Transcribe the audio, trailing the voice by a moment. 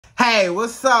Hey,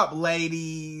 what's up,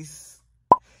 ladies?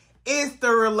 It's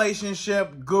the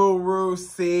relationship guru,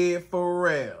 Sydd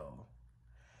Ferrell.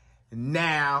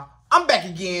 Now, I'm back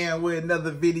again with another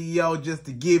video just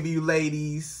to give you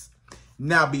ladies.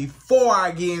 Now, before I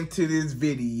get into this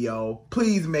video,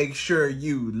 please make sure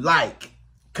you like,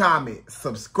 comment,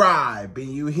 subscribe, and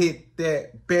you hit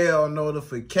that bell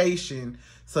notification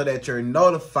so that you're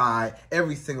notified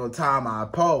every single time I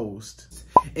post.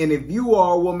 And if you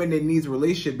are a woman that needs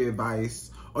relationship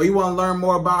advice, or you want to learn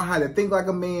more about how to think like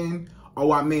a man, or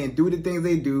why men do the things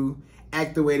they do,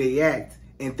 act the way they act,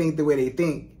 and think the way they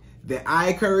think, then I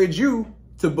encourage you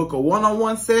to book a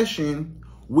one-on-one session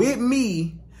with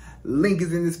me. Link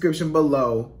is in the description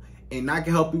below, and I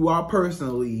can help you out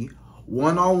personally,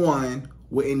 one-on-one,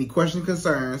 with any questions,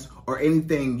 concerns, or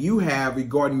anything you have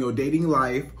regarding your dating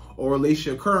life or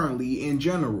relationship currently in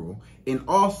general. And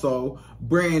also,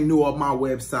 brand new on my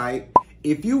website,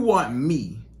 if you want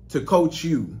me to coach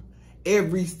you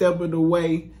every step of the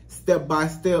way, step by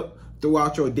step,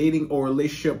 throughout your dating or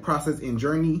relationship process and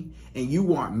journey, and you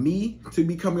want me to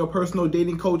become your personal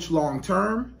dating coach long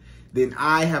term, then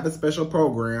I have a special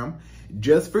program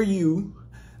just for you.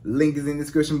 Link is in the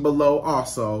description below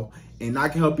also, and I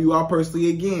can help you out personally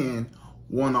again,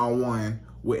 one-on-one,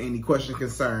 with any questions,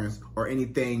 concerns, or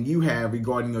anything you have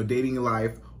regarding your dating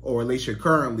life or relationship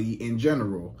currently in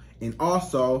general. And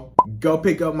also, go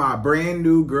pick up my brand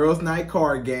new Girls Night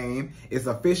card game. It's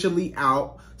officially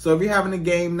out. So if you're having a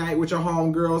game night with your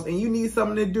homegirls and you need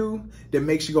something to do, then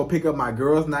make sure you go pick up my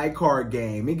Girls Night card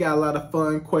game. It got a lot of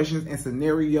fun questions and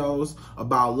scenarios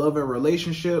about love and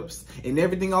relationships and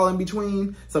everything all in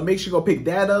between. So make sure you go pick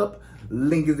that up.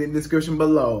 Link is in the description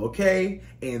below, okay?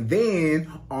 And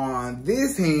then on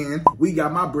this hand, we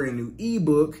got my brand new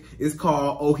ebook. It's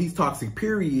called Oh, He's Toxic,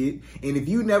 Period. And if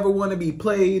you never want to be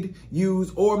played,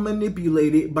 used, or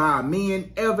manipulated by a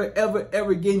man ever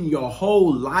again in your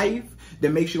whole life,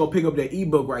 then make sure you go pick up that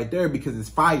ebook right there because it's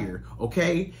fire,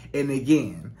 okay? And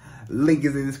again, link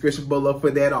is in the description below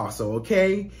for that also,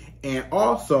 okay? And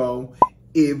also,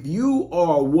 if you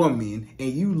are a woman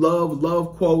and you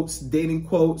love quotes, dating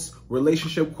quotes,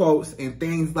 relationship quotes, and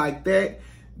things like that,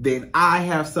 then I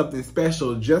have something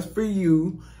special just for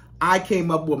you. I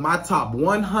came up with my top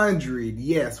 100,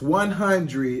 yes,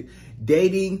 100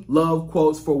 dating love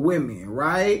quotes for women,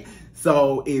 right?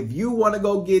 So if you want to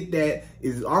go get that,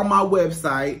 it's on my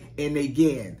website. And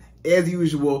again, as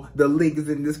usual, the link is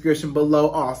in the description below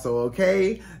also,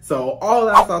 okay? So all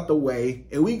that's out the way,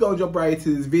 and we gonna jump right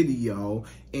into this video.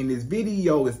 And this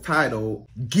video is titled,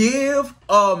 Give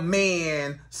a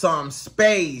Man Some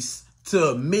Space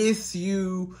to Miss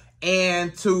You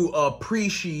and to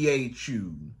Appreciate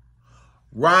You.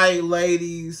 Right,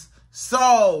 ladies?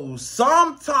 So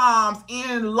sometimes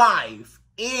in life,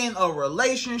 in a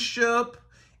relationship,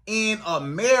 in a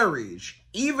marriage,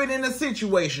 even in a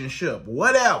situationship,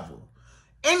 whatever,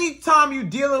 anytime you're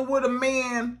dealing with a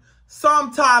man,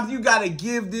 sometimes you got to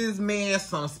give this man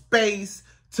some space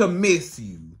to miss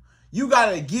you. You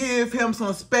got to give him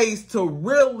some space to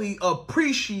really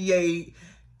appreciate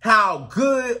how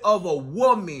good of a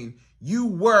woman you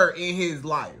were in his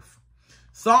life.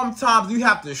 Sometimes you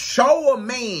have to show a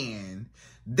man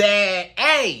that,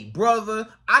 hey, brother,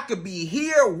 I could be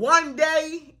here one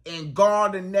day and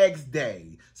gone the next day.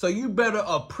 So you better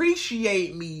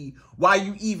appreciate me while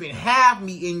you even have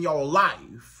me in your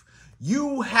life.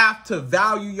 You have to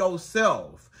value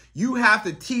yourself. You have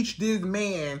to teach this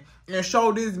man and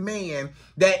show this man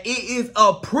that it is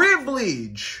a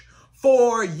privilege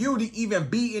for you to even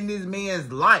be in this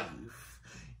man's life.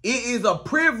 It is a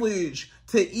privilege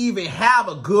to even have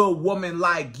a good woman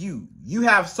like you. You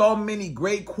have so many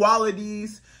great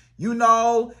qualities, you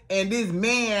know, and this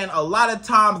man, a lot of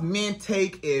times men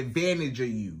take advantage of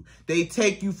you. They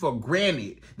take you for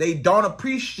granted. They don't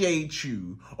appreciate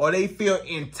you, or they feel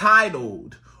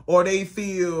entitled, or they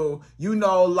feel, you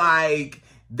know, like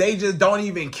they just don't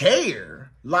even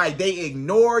care. Like they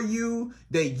ignore you,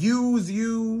 they use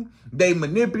you, they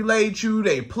manipulate you,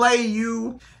 they play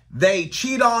you. They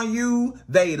cheat on you,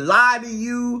 they lie to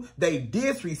you, they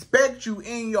disrespect you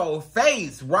in your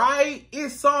face, right?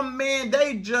 It's some men,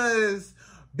 they just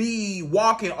be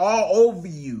walking all over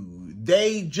you.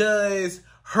 They just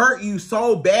hurt you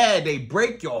so bad, they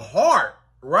break your heart,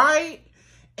 right?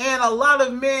 And a lot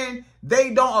of men,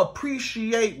 they don't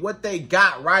appreciate what they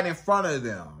got right in front of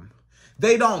them.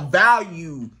 They don't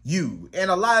value you. And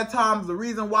a lot of times, the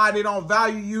reason why they don't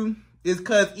value you is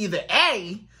because either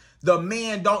A, the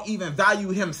man don't even value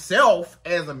himself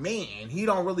as a man. He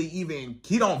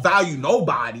don't value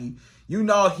nobody. You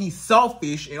know, he's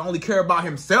selfish and only care about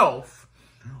himself.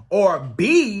 Or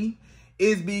B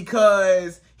is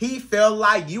because He felt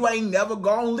like you ain't never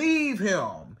gonna leave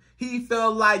him. He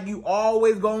felt like you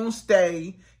always gonna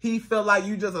stay. He felt like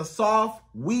you just a soft,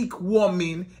 weak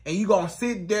woman and you gonna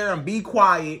sit there and be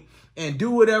quiet and do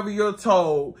whatever you're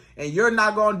told and you're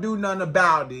not gonna do nothing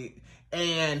about it.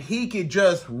 And he could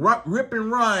just rip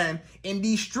and run in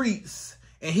these streets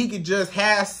and he could just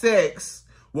have sex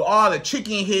with all the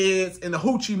chicken heads and the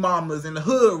hoochie mamas and the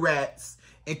hood rats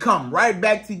and come right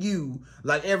back to you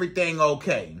like everything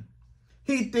okay.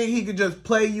 He think he could just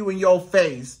play you in your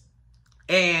face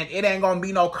and it ain't gonna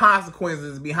be no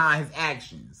consequences behind his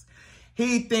actions.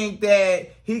 He think that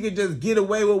he could just get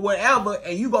away with whatever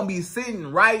and you gonna be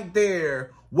sitting right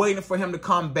there waiting for him to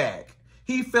come back.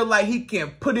 He feel like he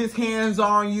can put his hands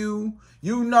on you.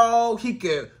 You know, he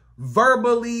can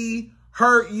verbally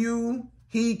hurt you.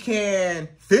 He can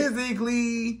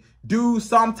physically do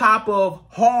some type of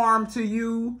harm to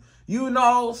you. You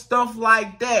know, stuff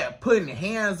like that, putting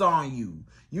hands on you,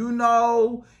 you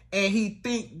know, and he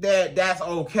think that that's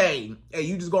okay. And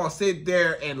you just gonna sit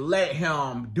there and let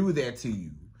him do that to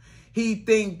you. He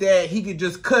think that he could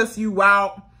just cuss you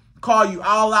out, call you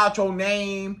all out your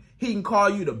name. He can call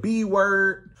you the B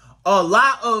word. A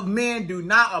lot of men do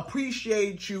not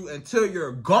appreciate you until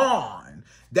you're gone.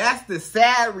 That's the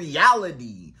sad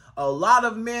reality. A lot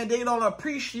of men, they don't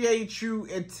appreciate you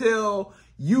until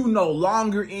you no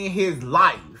longer in his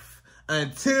life.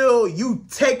 Until you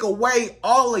take away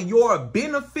all of your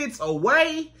benefits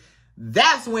away,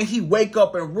 that's when he wake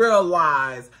up and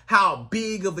realize how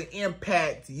big of an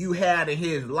impact you had in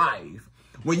his life.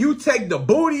 When you take the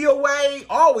booty away,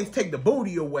 always take the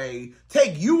booty away.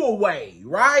 Take you away,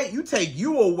 right? You take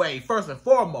you away first and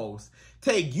foremost.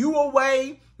 Take you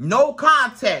away, no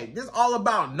contact. This is all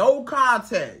about no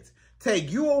contact.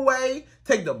 Take you away,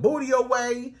 take the booty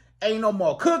away. Ain't no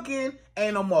more cooking,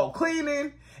 ain't no more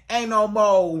cleaning, ain't no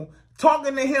more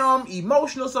talking to him,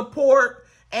 emotional support,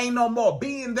 ain't no more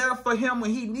being there for him when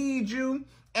he needs you,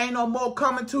 ain't no more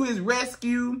coming to his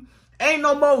rescue, ain't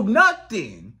no more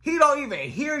nothing. He don't even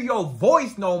hear your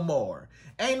voice no more.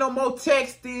 Ain't no more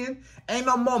texting, ain't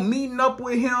no more meeting up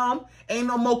with him, ain't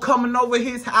no more coming over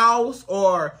his house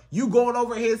or you going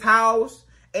over his house,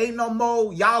 ain't no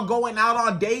more y'all going out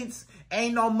on dates,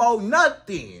 ain't no more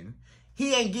nothing.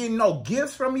 He ain't getting no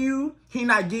gifts from you. He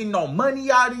not getting no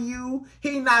money out of you.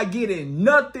 He not getting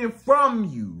nothing from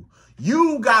you.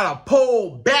 You gotta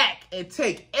pull back and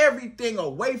take everything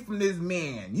away from this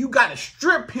man. You gotta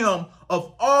strip him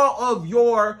of all of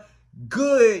your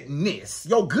goodness,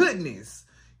 your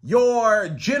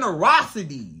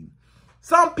generosity.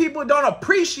 Some people don't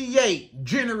appreciate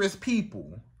generous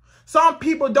people. Some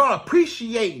people don't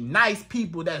appreciate nice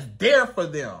people that's there for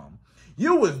them.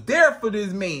 You was there for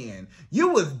this man. You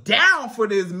was down for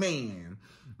this man.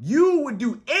 You would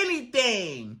do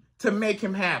anything to make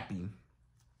him happy.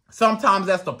 Sometimes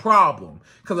that's the problem,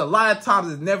 because a lot of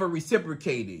times it's never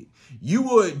reciprocated. You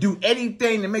would do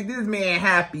anything to make this man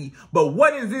happy, but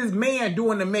what is this man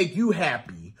doing to make you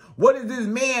happy? What is this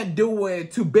man doing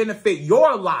to benefit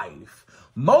your life?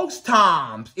 Most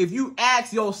times, if you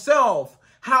ask yourself,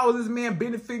 how is this man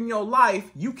benefiting your life?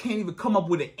 You can't even come up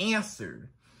with an answer.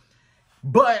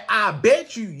 But I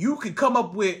bet you could come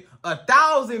up with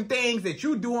 1,000 things that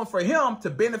you're doing for him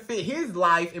to benefit his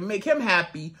life and make him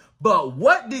happy. But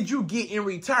what did you get in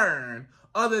return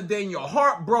other than your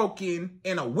heart broken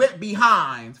and a wet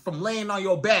behind from laying on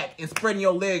your back and spreading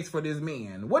your legs for this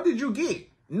man? What did you get?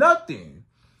 Nothing.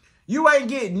 You ain't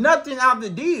getting nothing out of the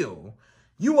deal.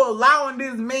 You allowing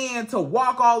this man to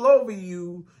walk all over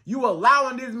you. You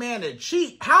allowing this man to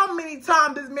cheat. How many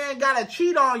times this man got to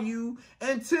cheat on you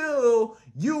until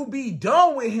you be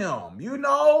done with him, you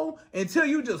know? Until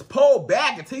you just pull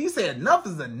back, until you say enough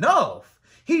is enough.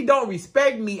 He don't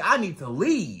respect me, I need to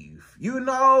leave, you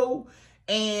know?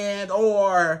 And,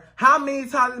 or how many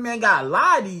times this man got to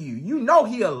lie to you? You know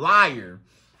he a liar.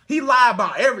 He lie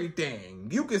about everything.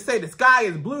 You can say the sky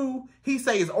is blue, he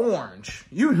say it's orange.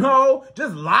 You know,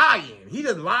 just lying. He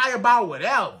just lie about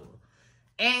whatever.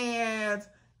 And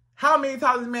how many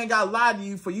times this man got lied to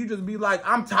you for you just be like,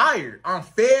 I'm tired, I'm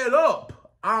fed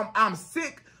up, I'm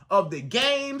sick of the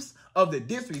games, of the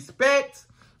disrespect,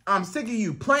 I'm sick of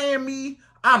you playing me,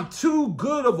 I'm too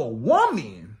good of a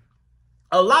woman.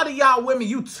 A lot of y'all women,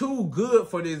 you too good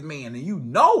for this man and you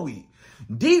know it.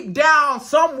 Deep down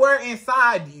somewhere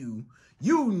inside you,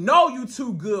 you know you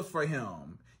too good for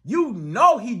him. You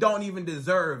know he don't even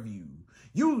deserve you.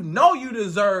 You know you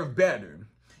deserve better.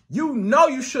 You know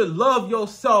you should love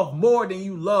yourself more than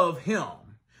you love him.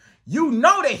 You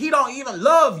know that he don't even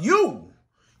love you.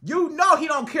 You know he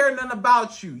don't care nothing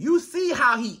about you. You see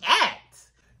how he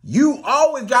acts. You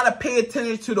always got to pay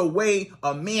attention to the way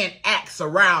a man acts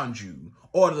around you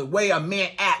or the way a man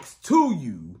acts to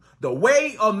you. The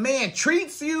way a man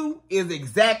treats you is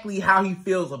exactly how he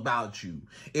feels about you.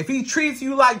 If he treats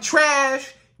you like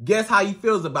trash, guess how he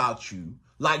feels about you?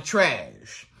 Like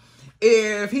trash.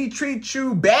 If he treats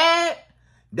you bad,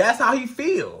 that's how he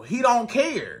feels. He don't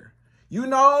care. You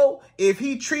know, if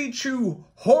he treats you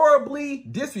horribly,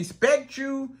 disrespect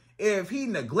you, if he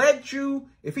neglect you,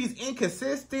 if he's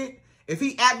inconsistent, if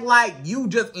he act like you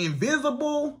just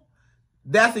invisible,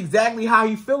 that's exactly how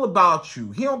he feel about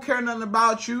you. He don't care nothing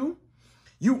about you.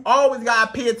 You always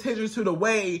got to pay attention to the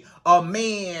way a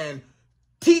man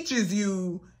teaches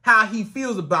you how he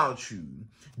feels about you.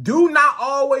 Do not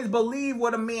always believe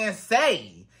what a man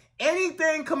say.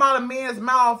 Anything come out of a man's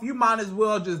mouth, you might as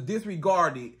well just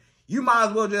disregard it. You might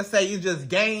as well just say it's just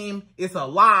game, it's a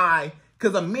lie,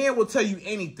 because a man will tell you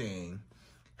anything.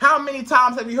 How many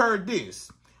times have you heard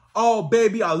this? Oh,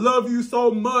 baby, I love you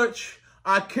so much.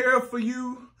 I care for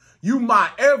you. You my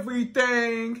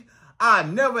everything. I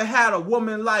never had a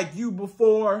woman like you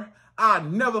before. I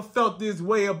never felt this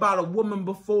way about a woman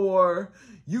before.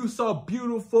 You so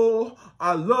beautiful.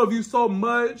 I love you so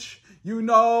much. You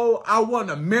know, I want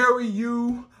to marry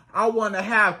you. I want to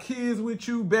have kids with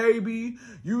you, baby.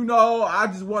 You know, I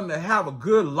just want to have a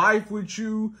good life with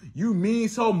you. You mean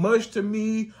so much to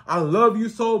me. I love you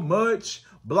so much.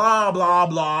 Blah, blah,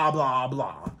 blah, blah,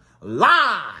 blah.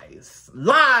 Lies.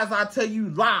 Lies, I tell you,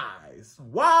 lies.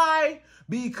 Why?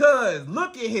 Because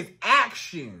look at his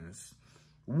actions.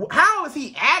 How is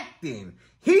he acting?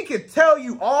 He could tell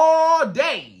you all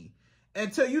day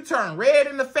until you turn red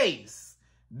in the face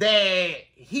that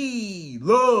he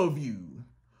love you.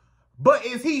 But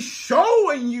is he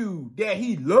showing you that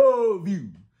he love you?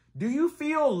 Do you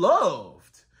feel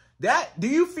loved? Do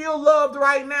you feel loved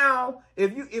right now?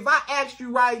 If I asked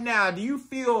you right now, do you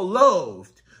feel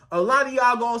loved? A lot of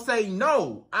y'all gonna say,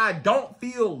 no, I don't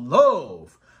feel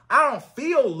love. I don't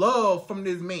feel love from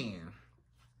this man.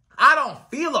 I don't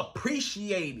feel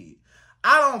appreciated.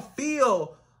 I don't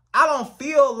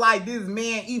feel like this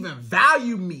man even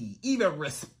value me, even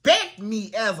respect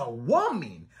me as a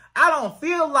woman. I don't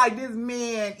feel like this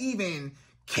man even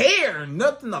care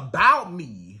nothing about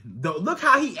me. Look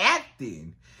how he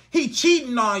acting. He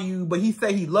cheating on you, but he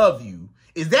say he love you.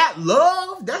 Is that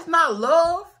love? That's not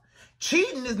love.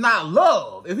 Cheating is not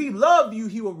love. If he love you,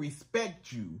 he will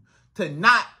respect you to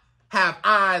not have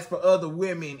eyes for other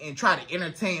women and try to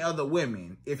entertain other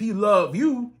women. If he love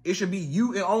you, it should be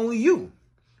you and only you,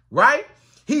 right?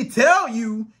 He tell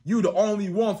you, you the only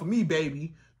one for me,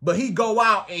 baby. But he go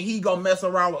out and he go mess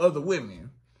around with other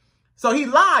women. So he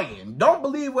lying. Don't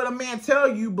believe what a man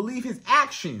tell you. Believe his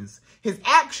actions. His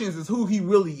actions is who he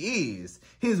really is.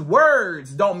 His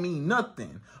words don't mean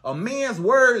nothing. A man's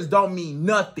words don't mean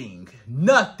nothing.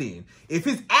 Nothing. If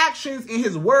his actions and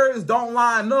his words don't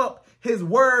line up, his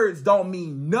words don't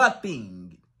mean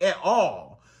nothing at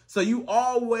all. So you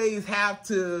always have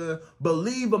to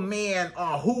believe a man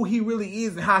on who he really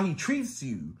is and how he treats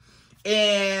you.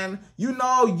 And, you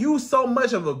know, you so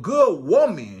much of a good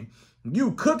woman.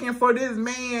 You cooking for this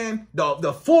man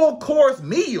the full course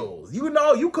meals. You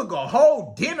know, you cook a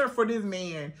whole dinner for this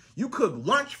man. You cook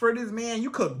lunch for this man.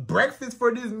 You cook breakfast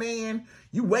for this man.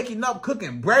 You waking up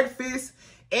cooking breakfast,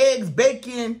 eggs,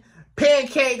 bacon,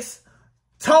 pancakes,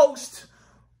 toast,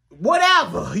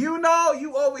 whatever. You know,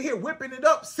 you over here whipping it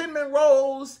up, cinnamon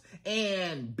rolls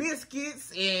and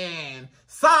biscuits and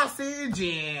sausage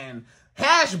and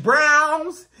hash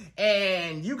browns,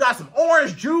 and you got some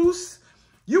orange juice.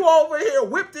 You over here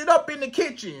whipped it up in the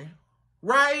kitchen,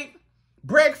 right?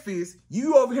 Breakfast.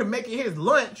 You over here making his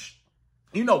lunch,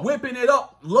 you know, whipping it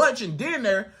up, lunch and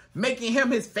dinner, making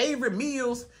him his favorite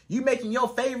meals. You making your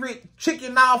favorite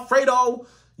chicken Alfredo,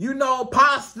 you know,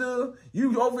 pasta.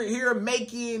 You over here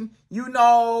making, you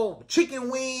know, chicken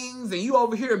wings, and you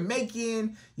over here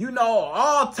making, you know,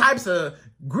 all types of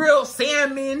grilled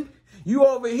salmon. You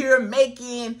over here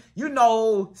making, you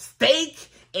know, steak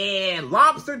and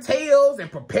lobster tails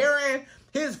and preparing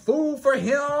his food for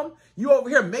him. You over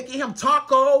here making him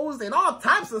tacos and all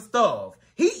types of stuff.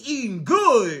 He eating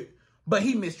good, but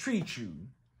he mistreats you.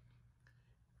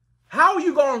 How are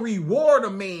you going to reward a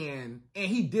man and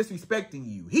he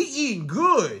disrespecting you? He eating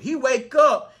good. He wake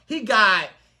up, he got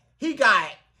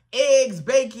eggs,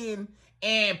 bacon,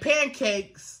 and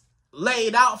pancakes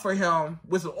laid out for him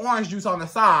with some orange juice on the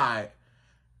side,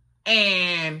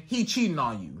 and he cheating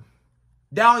on you.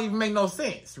 That don't even make no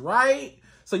sense, right?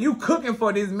 So you cooking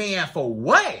for this man for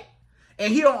what?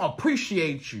 And he don't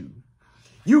appreciate you.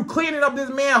 You cleaning up this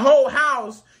man's whole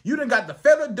house. You done got the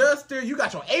feather duster. You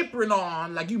got your apron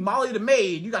on, like you Molly the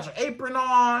maid. You got your apron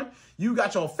on. You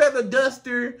got your feather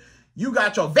duster. You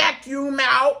got your vacuum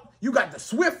out. You got the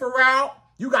Swiffer out.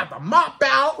 You got the mop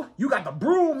out. You got the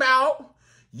broom out.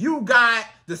 You got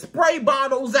the spray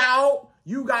bottles out.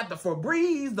 You got the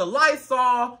Febreze, the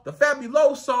Lysol, the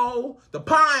Fabuloso, the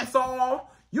Pine Sol.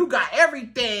 You got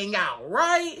everything out,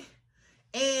 right?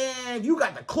 And you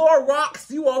got the Clorox.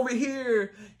 You over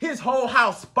here, his whole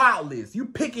house spotless. You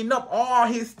picking up all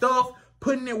his stuff,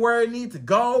 putting it where it needs to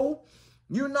go.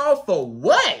 You know, for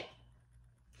what?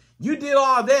 You did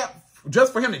all that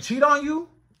just for him to cheat on you?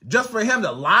 Just for him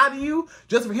to lie to you?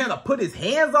 Just for him to put his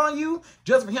hands on you?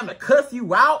 Just for him to cuss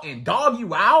you out and dog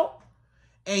you out?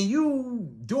 And you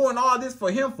doing all this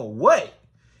for him for what?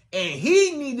 And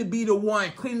he need to be the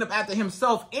one cleaning up after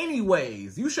himself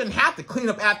anyways. You shouldn't have to clean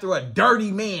up after a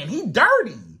dirty man. He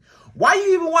dirty. Why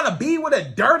you even want to be with a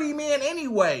dirty man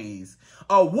anyways?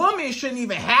 A woman shouldn't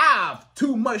even have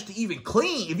too much to even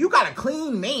clean. If you got a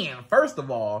clean man, first of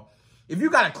all, if you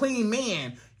got a clean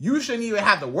man, you shouldn't even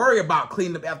have to worry about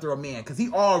cleaning up after a man because he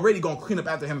already going to clean up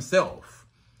after himself.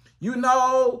 You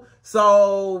know?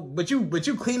 So, but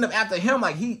you clean up after him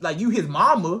like you his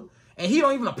mama. And he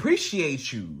don't even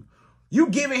appreciate you. You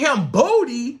giving him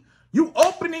booty. You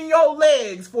opening your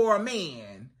legs for a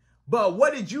man. But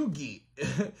what did you get?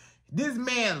 This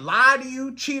man lied to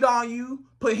you, cheat on you,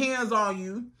 put hands on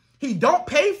you. He don't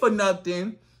pay for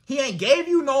nothing. He ain't gave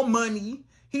you no money.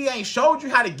 He ain't showed you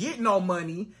how to get no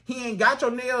money. He ain't got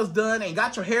your nails done, ain't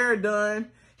got your hair done.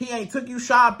 He ain't took you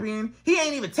shopping. He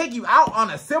ain't even take you out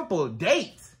on a simple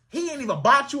date. He ain't even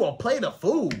bought you a plate of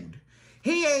food.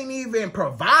 He ain't even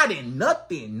providing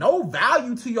nothing, no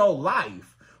value to your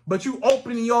life. But you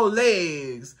opening your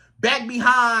legs back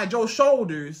behind your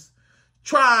shoulders,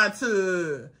 trying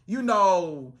to, you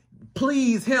know,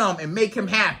 please him and make him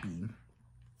happy.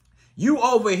 You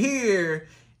over here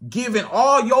giving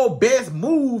all your best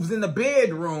moves in the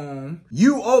bedroom.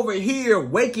 You over here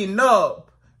waking him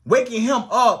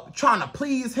up, trying to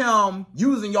please him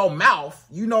using your mouth,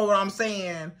 you know what I'm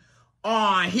saying,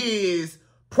 on his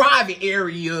private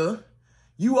area.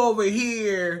 You over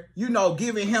here, you know,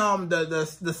 giving him the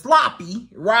sloppy,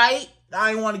 right?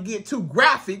 I didn't want to get too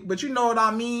graphic, but you know what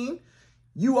I mean.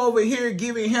 You over here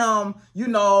giving him, you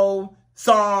know,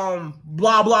 some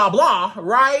blah, blah, blah,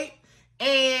 right?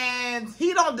 And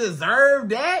he don't deserve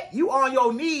that. You on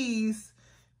your knees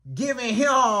giving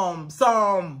him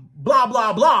some blah,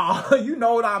 blah, blah. You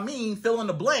know what I mean? Fill in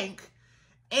the blank.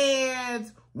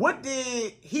 And what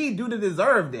did he do to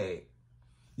deserve that?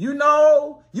 You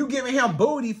know, you giving him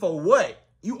booty for what?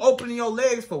 You opening your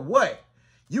legs for what?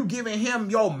 You giving him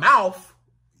your mouth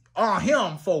on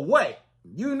him for what?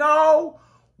 You know,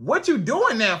 what you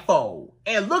doing that for?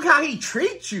 And look how he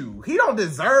treats you. He don't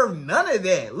deserve none of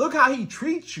that. Look how he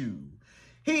treats you.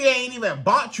 He ain't even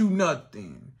bought you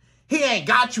nothing. He ain't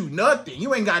got you nothing.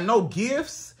 You ain't got no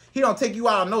gifts. He don't take you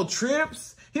out on no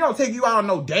trips. He don't take you out on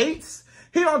no dates.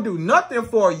 He don't do nothing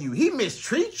for you. He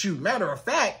mistreats you. Matter of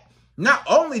fact, not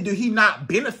only do he not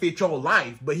benefit your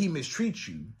life, but he mistreats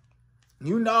you.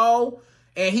 You know?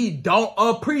 And he don't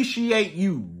appreciate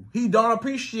you. He don't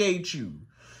appreciate you.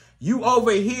 You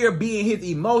over here being his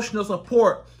emotional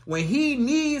support. When he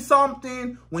needs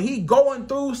something, when he going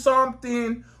through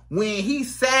something, when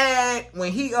he's sad,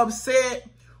 when he upset,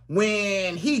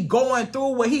 when he going through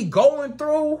what he going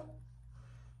through,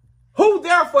 who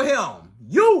there for him?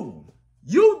 You.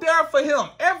 You there for him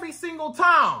every single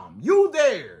time. You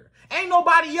there. Ain't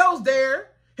nobody else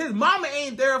there. His mama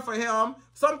ain't there for him.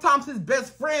 Sometimes his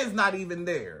best friend's not even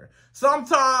there.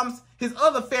 Sometimes his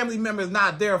other family members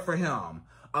not there for him.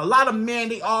 A lot of men,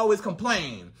 they always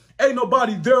complain. Ain't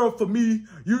nobody there for me.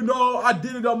 You know, I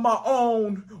did it on my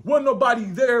own. Wasn't nobody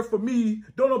there for me.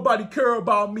 Don't nobody care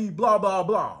about me, blah, blah,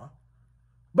 blah.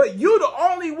 But you the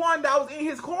only one that was in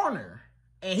his corner.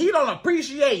 And he don't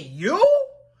appreciate you?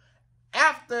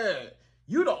 After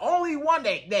you the only one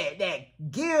that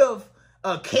give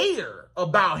a care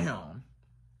about him.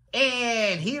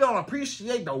 And he don't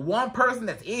appreciate the one person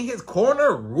that's in his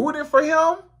corner rooting for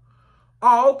him?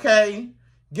 Oh, okay.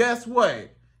 Guess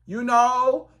what? You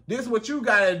know, this is what you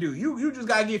gotta do. You just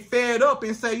gotta get fed up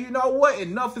and say, you know what?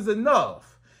 Enough is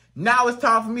enough. Now it's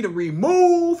time for me to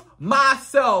remove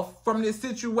myself from this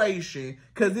situation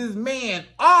because this man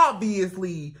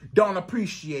obviously don't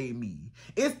appreciate me.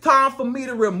 It's time for me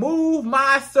to remove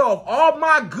myself. All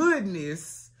my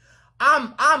goodness.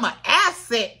 I'm an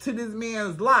asset to this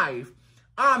man's life.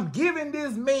 I'm giving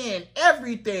this man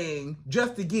everything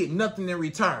just to get nothing in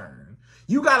return.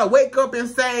 You got to wake up and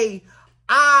say,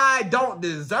 I don't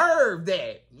deserve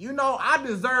that. You know, I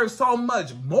deserve so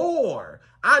much more.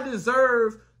 I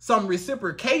deserve some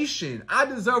reciprocation. I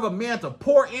deserve a man to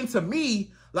pour into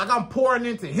me like I'm pouring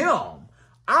into him.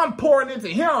 I'm pouring into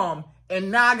him,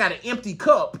 and now I got an empty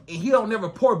cup, and he don't never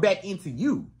pour back into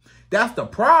you. That's the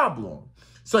problem.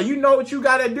 So you know what you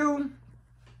got to do?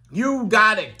 You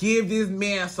got to give this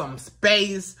man some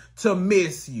space to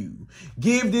miss you.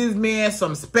 Give this man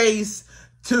some space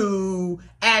to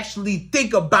actually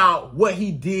think about what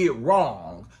he did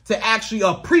wrong, to actually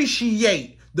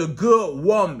appreciate the good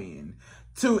woman,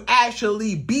 to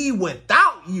actually be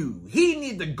without you. He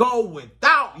need to go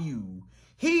without you.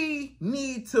 He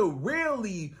need to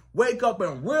really wake up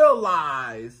and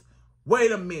realize,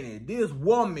 wait a minute, this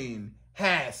woman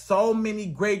has so many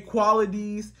great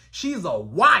qualities. She's a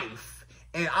wife,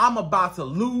 and I'm about to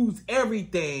lose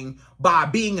everything by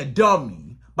being a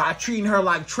dummy, by treating her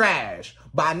like trash,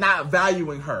 by not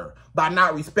valuing her, by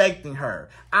not respecting her.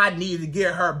 I need to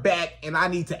get her back, and I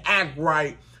need to act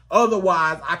right.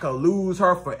 Otherwise, I could lose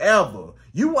her forever.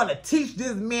 You want to teach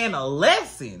this man a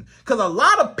lesson, because a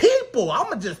lot of people, I'm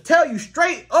going to just tell you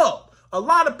straight up, a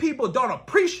lot of people don't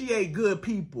appreciate good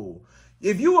people.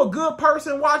 If you a good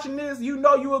person watching this, you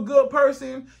know you a good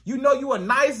person. You know you a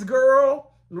nice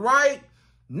girl, right?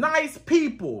 Nice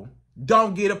people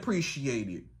don't get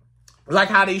appreciated like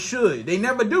how they should. They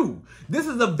never do. This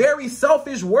is a very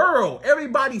selfish world.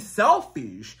 Everybody's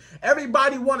selfish.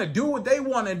 Everybody want to do what they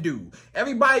want to do.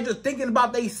 Everybody just thinking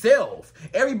about themselves.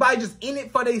 Everybody just in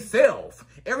it for themselves.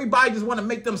 Everybody just want to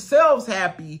make themselves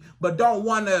happy, but don't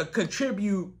want to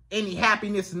contribute any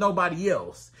happiness to nobody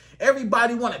else.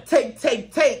 Everybody want to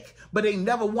take, but they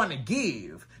never want to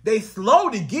give. They slow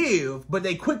to give, but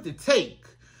they quick to take.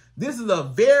 This is a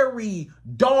very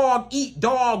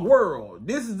dog-eat-dog world.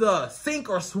 This is a sink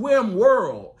or swim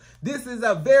world. This is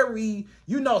a very,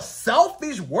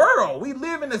 selfish world. We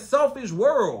live in a selfish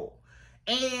world.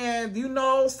 And,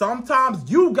 sometimes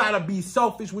you got to be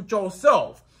selfish with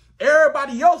yourself.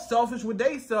 Everybody else selfish with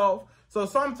themselves. So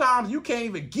sometimes you can't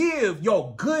even give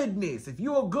your goodness. If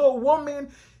you're a good woman,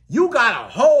 you got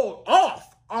to hold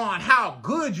off on how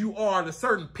good you are to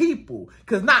certain people,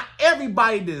 because not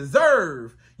everybody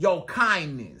deserves your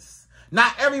kindness.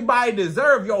 Not everybody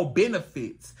deserves your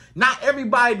benefits. Not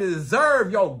everybody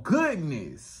deserves your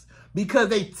goodness, because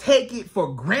they take it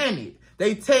for granted.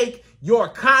 They take your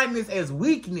kindness as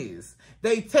weakness.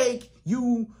 They take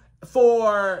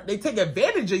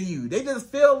advantage of you. They just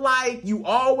feel like you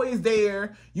always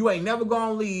there. You ain't never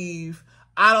gonna leave.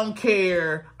 I don't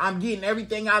care. I'm getting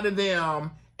everything out of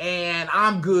them, and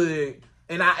I'm good.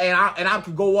 And I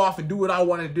can go off and do what I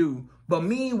want to do. But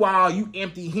meanwhile, you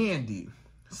empty-handed.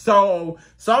 So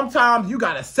sometimes you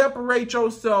got to separate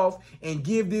yourself and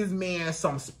give this man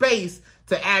some space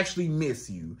to actually miss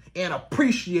you and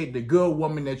appreciate the good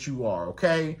woman that you are,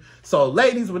 okay? So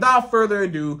ladies, without further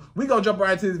ado, we're going to jump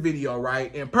right into this video,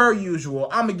 right? And per usual,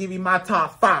 I'm going to give you my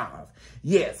top 5.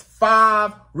 Yes,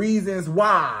 5 reasons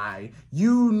why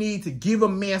you need to give a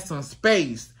man some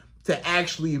space to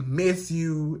actually miss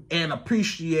you and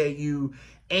appreciate you,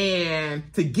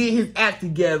 and to get his act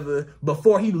together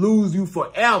before he lose you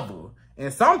forever.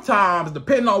 And sometimes,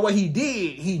 depending on what he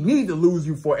did, he need to lose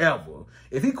you forever.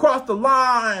 If he crossed the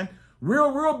line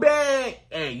real bad,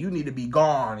 hey, you need to be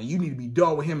gone, and you need to be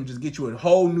done with him and just get you a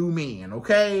whole new man,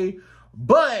 okay?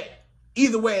 But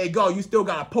either way it go, you still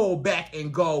got to pull back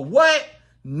and go, what?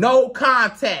 No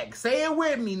contact. Say it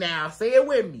with me now. Say it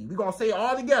with me. We're going to say it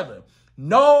all together.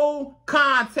 No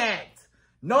contact.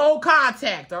 No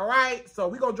contact, all right? So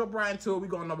we're going to jump right into it. We're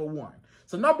going number 1.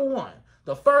 So number 1,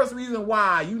 the first reason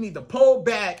why you need to pull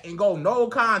back and go no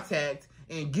contact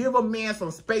and give a man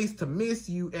some space to miss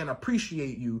you and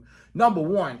appreciate you, number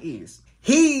 1 is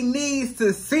he needs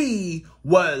to see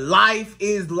what life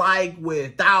is like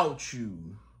without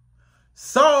you.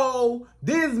 So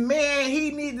this man,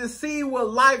 he needs to see what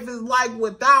life is like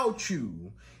without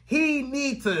you. He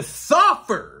needs to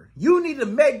suffer. You need to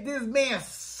make this man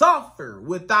suffer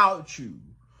without you.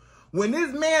 When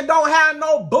this man don't have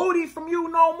no booty from you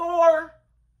no more,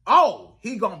 oh,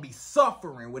 he gonna be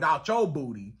suffering without your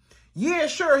booty. Yeah,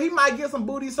 sure, he might get some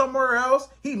booty somewhere else.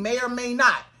 He may or may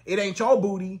not. It ain't your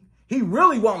booty. He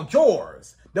really wants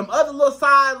yours. Them other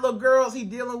little girls he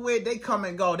dealing with, they come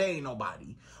and go. They ain't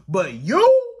nobody. But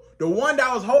you, the one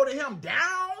that was holding him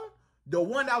down, the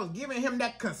one that was giving him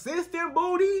that consistent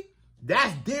booty,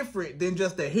 that's different than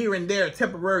just a here and there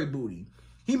temporary booty.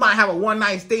 He might have a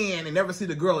one-night stand and never see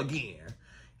the girl again.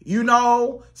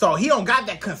 So he don't got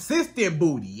that consistent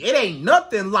booty. It ain't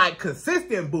nothing like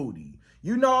consistent booty.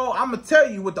 I'm going to tell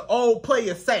you what the old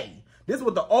players say. This is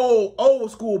what the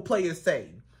old school players say.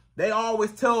 They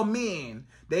always tell men,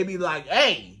 they be like,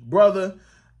 hey, brother,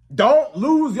 don't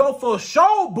lose your for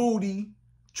show booty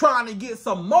trying to get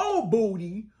some more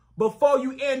booty before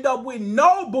you end up with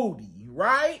no booty,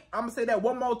 right? I'm going to say that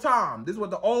one more time. This is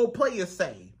what the old players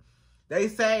say. They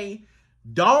say,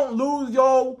 don't lose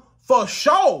your for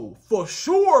sure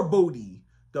booty.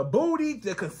 The booty,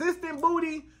 the consistent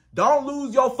booty, don't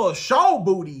lose your for sure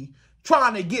booty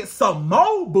trying to get some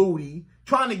more booty,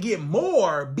 trying to get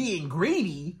more, being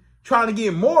greedy, trying to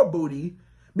get more booty,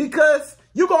 because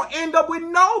you're going to end up with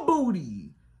no booty.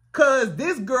 Because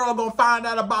this girl going to find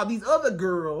out about these other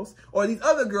girls, or these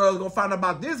other girls going to find out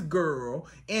about this girl,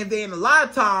 and then a lot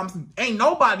of times, ain't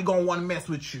nobody going to want to mess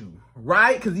with you,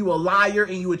 right? Because you a liar,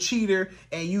 and you a cheater,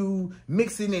 and you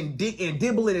mixing and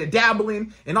dibbling and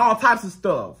dabbling, and all types of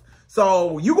stuff.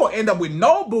 So you going to end up with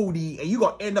no booty, and you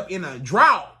going to end up in a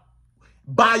drought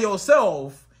by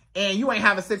yourself, and you ain't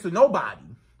having sex with nobody.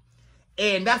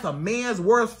 And that's a man's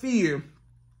worst fear,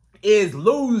 is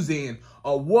losing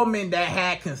a woman that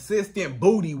had consistent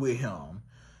booty with him.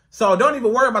 So don't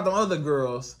even worry about the other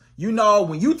girls. You know,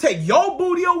 when you take your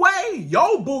booty away,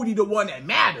 your booty the one that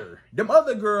matter. Them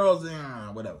other girls,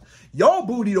 whatever. Your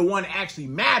booty the one that actually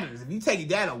matters if you take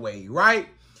that away, right?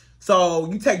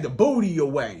 So you take the booty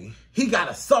away. He got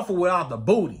to suffer without the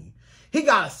booty. He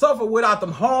got to suffer without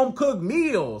them home-cooked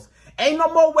meals. Ain't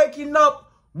no more waking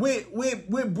up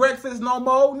with breakfast no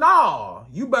more. Nah,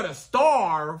 you better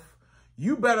starve.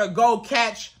 You better go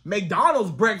catch McDonald's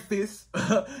breakfast.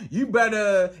 You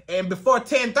better, and before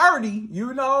 10:30,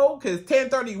 you know, because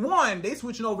 10:31, they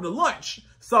switching over to lunch.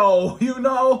 So, you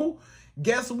know,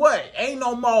 guess what? Ain't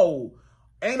no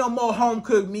more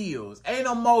home-cooked meals. Ain't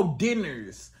no more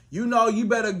dinners. You know, you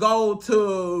better go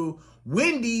to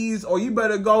Wendy's, or you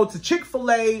better go to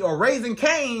Chick-fil-A or Raising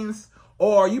Cane's,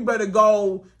 or you better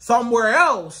go somewhere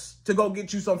else to go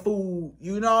get you some food,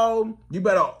 you know? You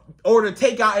better order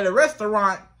takeout at a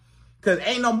restaurant, because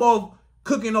ain't no more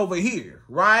cooking over here,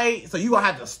 right? So you going to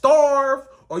have to starve,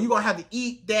 or you going to have to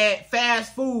eat that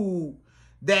fast food,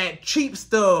 that cheap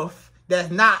stuff that's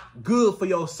not good for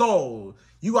your soul.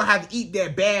 You going to have to eat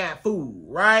that bad food,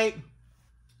 right?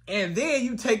 And then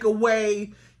you take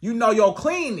away, you know, your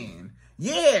cleaning.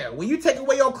 Yeah, when you take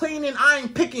away your cleaning, I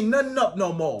ain't picking nothing up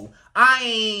no more. I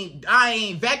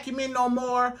ain't vacuuming no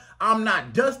more. I'm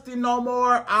not dusting no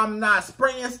more. I'm not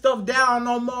spraying stuff down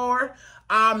no more.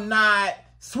 I'm not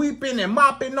sweeping and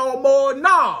mopping no more.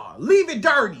 Nah, leave it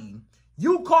dirty.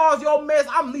 You cause your mess,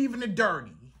 I'm leaving it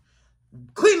dirty.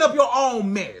 Clean up your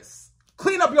own mess.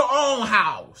 Clean up your own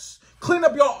house. Clean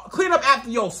up after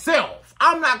yourself.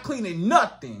 I'm not cleaning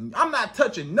nothing. I'm not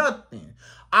touching nothing.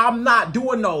 I'm not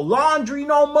doing no laundry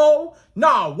no more.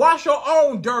 Nah, wash your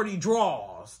own dirty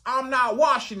drawers. I'm not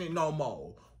washing it no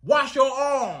more. Wash your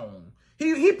own.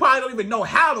 He probably don't even know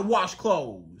how to wash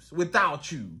clothes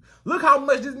without you. Look how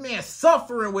much this man's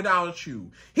suffering without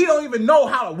you. He don't even know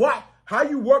how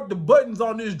you work the buttons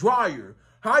on this dryer.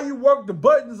 How you work the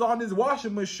buttons on this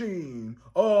washing machine.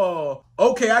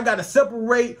 Okay, I got to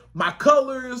separate my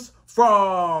colors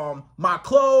from my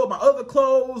other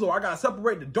clothes, or I got to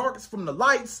separate the darks from the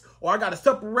lights, or I got to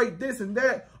separate this and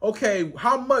that. Okay,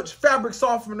 how much fabric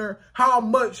softener, how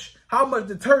much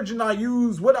detergent I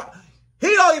use,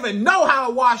 he don't even know how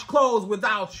to wash clothes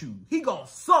without you. He gonna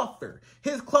suffer.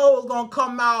 His clothes gonna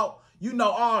come out, you know,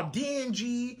 all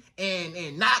dingy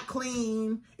and not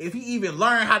clean if he even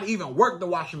learn how to even work the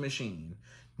washing machine.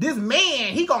 This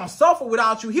man, he gonna suffer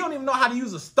without you. He don't even know how to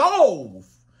use a stove.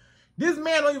 This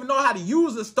man don't even know how to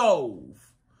use a stove.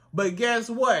 But guess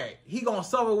what? He gonna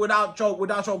suffer without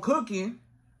your cooking,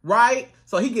 right?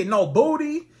 So he get no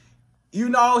booty. You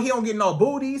know, he don't get no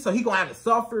booty, so he gonna have to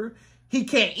suffer. He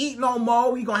can't eat no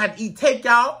more. He gonna have to eat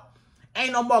takeout.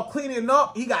 Ain't no more cleaning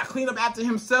up. He got to clean up after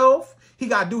himself. He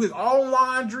got to do his own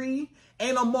laundry.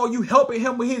 Ain't no more you helping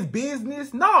him with his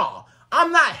business. No,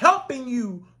 I'm not helping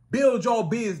you build your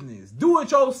business. Do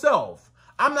it yourself.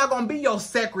 I'm not going to be your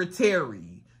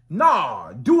secretary.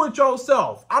 Nah, do it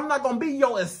yourself. I'm not going to be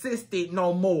your assistant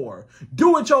no more.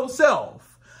 Do it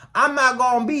yourself. I'm not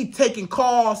going to be taking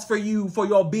calls for you for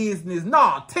your business.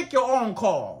 Nah, take your own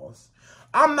calls.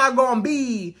 I'm not going to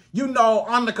be, you know,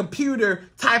 on the computer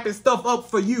typing stuff up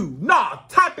for you. Nah,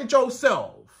 type it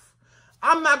yourself.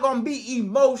 I'm not going to be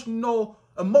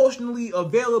emotionally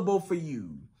available for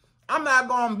you. I'm not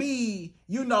going to be,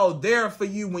 you know, there for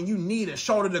you when you need a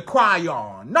shoulder to cry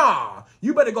on. Nah,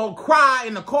 you better go cry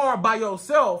in the car by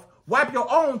yourself. Wipe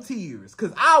your own tears,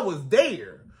 because I was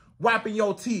there wiping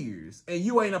your tears and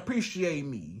you ain't appreciate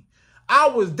me. I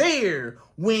was there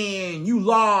when you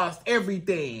lost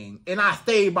everything and I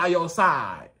stayed by your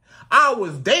side. I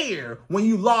was there when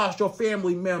you lost your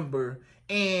family member,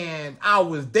 and I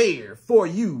was there for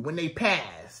you when they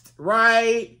passed,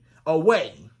 right?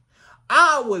 Away.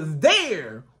 I was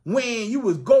there when you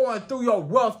was going through your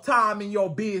rough time in your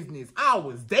business. I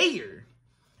was there.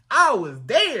 I was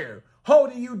there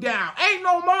holding you down. Ain't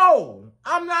no more.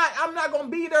 I'm not gonna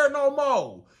be there no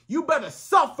more. You better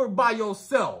suffer by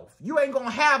yourself. You ain't gonna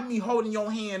have me holding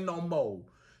your hand no more.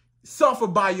 Suffer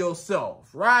by yourself,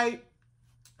 right?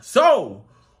 So,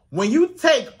 when you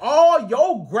take all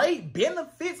your great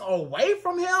benefits away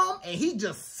from him and he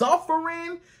just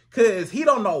suffering because he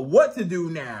don't know what to do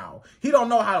now. He don't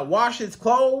know how to wash his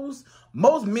clothes.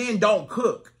 Most men don't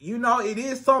cook. You know, it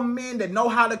is some men that know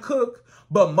how to cook,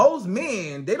 but most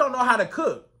men, they don't know how to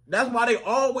cook. That's why they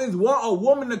always want a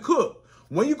woman to cook.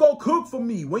 When you go cook for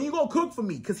me? When you go cook for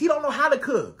me? Because he don't know how to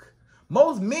cook.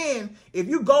 Most men, if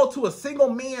you go to a single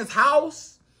man's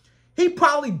house, he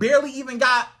probably barely even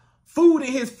got food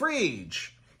in his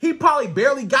fridge. He probably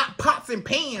barely got pots and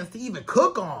pans to even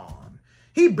cook on.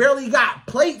 He barely got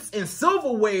plates and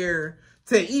silverware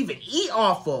to even eat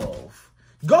off of.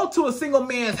 Go to a single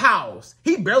man's house.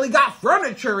 He barely got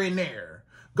furniture in there.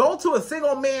 Go to a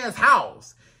single man's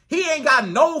house. He ain't got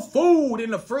no food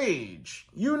in the fridge,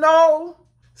 you know?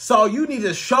 So you need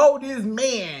to show this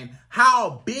man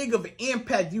how big of an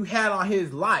impact you had on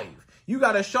his life. You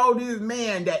got to show this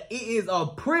man that it is a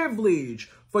privilege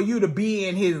for you to be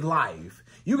in his life.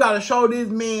 You got to show this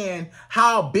man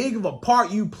how big of a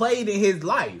part you played in his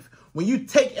life. When you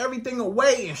take everything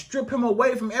away and strip him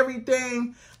away from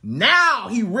everything, now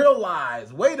he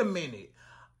realized, wait a minute,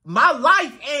 my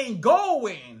life ain't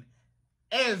going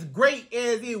as great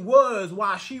as it was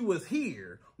while she was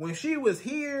here. When she was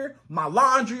here, my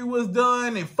laundry was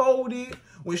done and folded.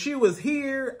 When she was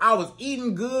here, I was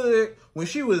eating good. When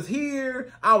she was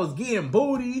here, I was getting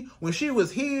booty. When she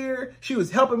was here, she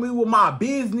was helping me with my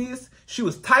business. She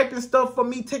was typing stuff for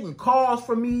me, taking calls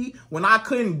for me when I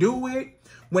couldn't do it.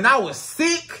 When I was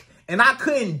sick and I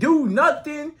couldn't do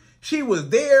nothing, she was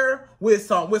there with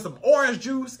some orange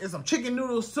juice and some chicken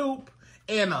noodle soup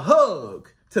and a hug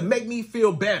to make me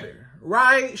feel better,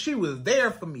 right? She was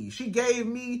there for me. She gave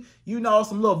me, you know,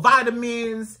 some little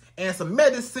vitamins and some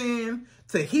medicine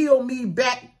to heal me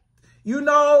back, you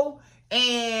know?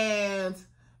 And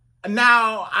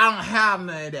now I don't have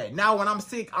none of that. Now when I'm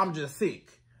sick, I'm just sick.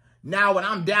 Now when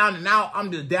I'm down and out,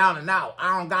 I'm just down and out.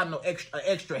 I don't got no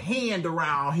extra hand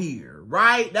around here,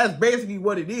 right? That's basically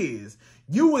what it is.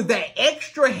 You was that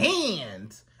extra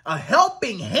hand, a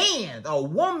helping hand. A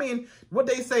woman, what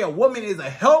they say, a woman is a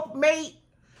helpmate.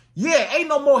 Yeah, ain't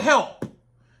no more help.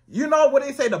 You know what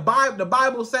they say, the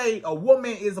Bible say a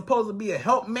woman is supposed to be a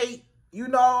helpmate, you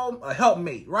know, a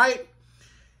helpmate, right?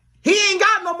 He ain't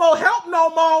got no more help no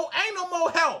more. Ain't no more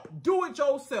help. Do it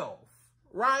yourself,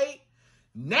 right?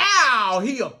 Now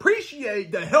he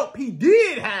appreciate the help he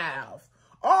did have.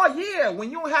 Oh yeah, when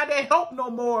you don't have that help no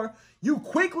more, you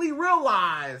quickly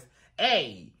realize,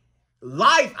 hey,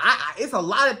 life, it's a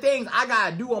lot of things I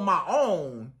gotta do on my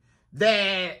own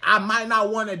that I might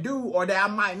not want to do, or that I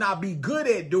might not be good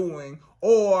at doing,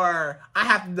 or I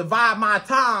have to divide my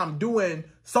time doing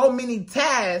so many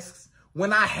tasks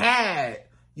when I had,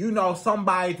 you know,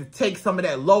 somebody to take some of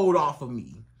that load off of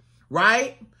me,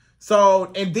 right?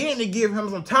 So, and then to give him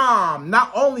some time,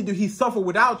 not only do he suffer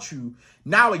without you,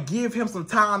 now it give him some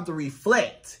time to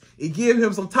reflect. It give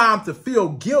him some time to feel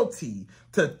guilty,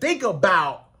 to think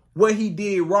about what he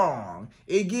did wrong.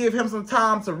 It give him some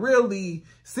time to really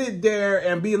sit there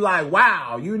and be like,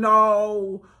 wow, you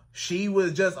know, she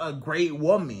was just a great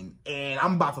woman and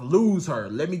I'm about to lose her.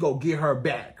 Let me go get her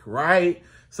back, right?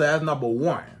 So that's number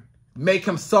one. Make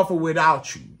him suffer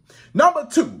without you. Number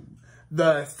two,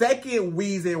 the second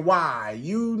reason why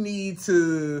you need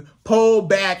to pull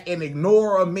back and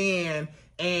ignore a man,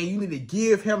 and you need to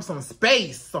give him some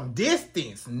space, some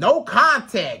distance, no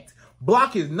contact,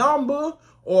 block his number,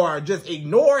 or just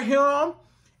ignore him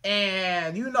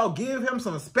and, you know, give him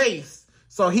some space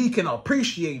so he can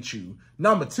appreciate you.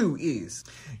 Number two is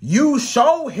you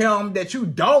show him that you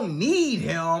don't need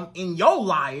him in your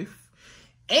life,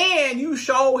 and you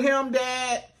show him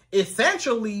that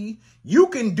essentially you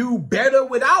can do better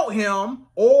without him,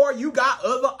 or you got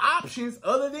other options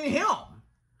other than him.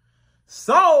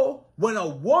 So when a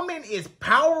woman is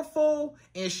powerful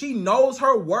and she knows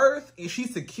her worth and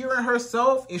she's secure in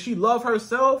herself and she loves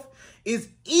herself, it's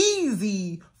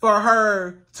easy for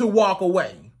her to walk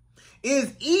away.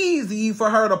 It's easy for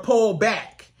her to pull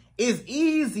back. It's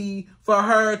easy for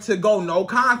her to go no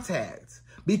contact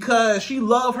because she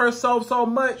loves herself so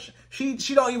much. She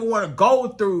don't even want to go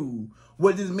through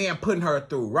what this man putting her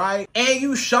through, right? And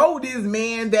you show this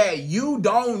man that you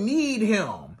don't need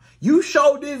him. You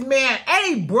show this man,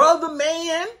 hey, brother,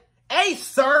 man, hey,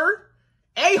 sir,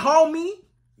 hey, homie,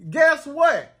 guess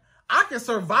what? I can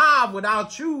survive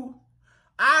without you.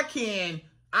 I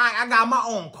got my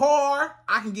own car.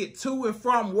 I can get to and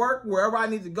from work wherever I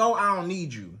need to go. I don't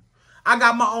need you. I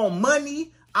got my own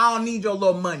money. I don't need your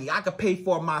little money. I can pay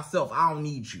for it myself. I don't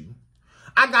need you.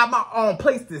 I got my own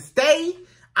place to stay.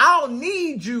 I don't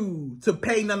need you to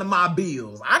pay none of my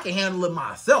bills. I can handle it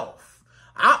myself.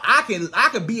 I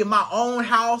could be in my own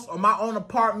house or my own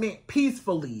apartment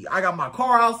peacefully. I got my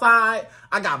car outside.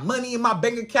 I got money in my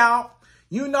bank account.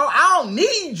 You know, I don't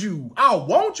need you. I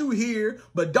want you here,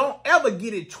 but don't ever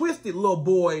get it twisted, little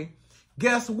boy.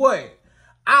 Guess what?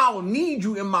 I don't need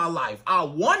you in my life. I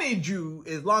wanted you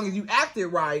as long as you acted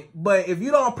right, but if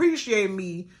you don't appreciate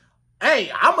me,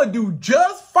 hey, I'm going to do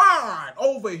just fine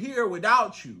over here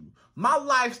without you. My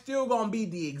life's still going to be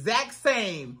the exact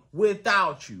same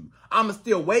without you. I'm going to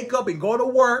still wake up and go to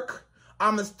work.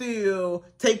 I'm going to still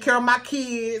take care of my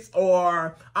kids,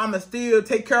 or I'm going to still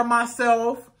take care of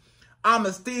myself. I'm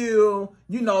going to still,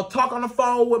 you know, talk on the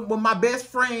phone with my best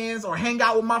friends or hang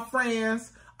out with my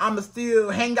friends. I'm going to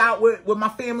still hang out with my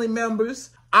family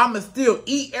members. I'm going to still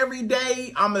eat every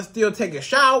day. I'm going to still take a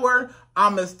shower.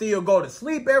 I'm going to still go to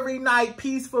sleep every night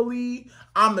peacefully.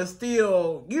 I'm going to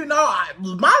still, you know,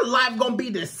 my life going to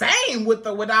be the same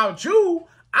without you.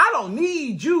 I don't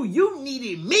need you. You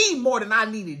needed me more than I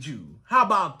needed you. How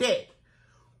about that?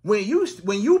 When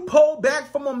you pull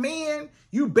back from a man,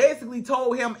 you basically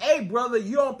told him, hey, brother,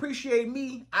 you don't appreciate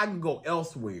me. I can go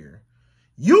elsewhere.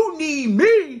 You need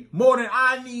me more than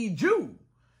I need you.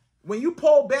 When you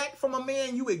pull back from a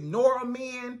man, you ignore a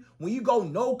man. When you go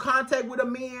no contact with a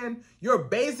man, you're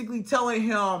basically telling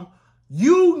him,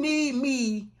 you need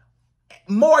me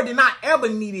more than I ever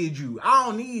needed you. I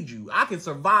don't need you. I can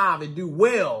survive and do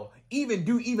well,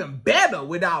 do even better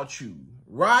without you,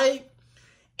 right?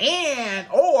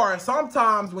 Or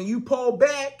sometimes when you pull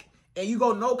back and you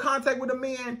go no contact with a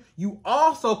man, you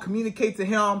also communicate to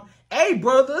him, hey,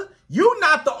 brother, you're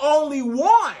not the only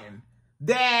one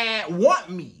that want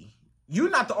me. You're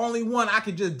not the only one I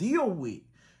could just deal with.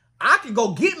 I could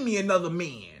go get me another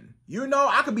man. You know,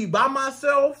 I could be by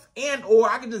myself, or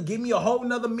I could just get me a whole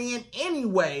nother man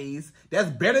anyways that's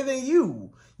better than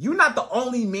you. You're not the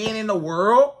only man in the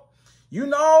world. You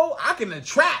know, I can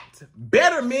attract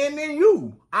better men than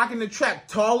you. I can attract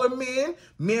taller men,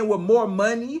 men with more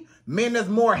money, men that's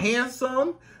more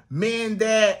handsome, men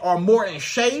that are more in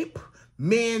shape,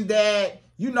 men that,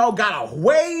 you know, got a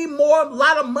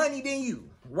lot of money than you,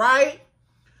 right?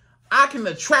 I can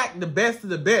attract the best of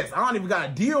the best. I don't even got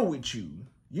to deal with you,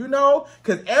 you know?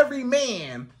 Because every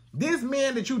man, this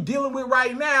man that you dealing with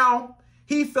right now,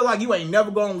 he feel like you ain't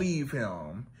never going to leave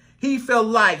him. He felt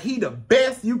like he the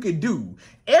best you could do.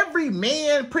 Every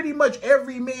man, pretty much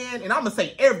every man, and I'm going to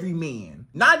say every man,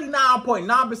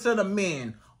 99.9% of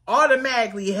men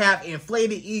automatically have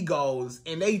inflated egos,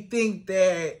 and they think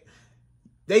that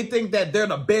they're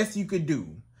the best you could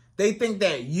do. They think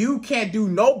that you can't do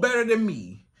no better than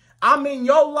me. I'm in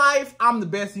your life, I'm the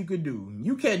best you could do.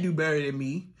 You can't do better than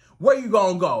me. Where you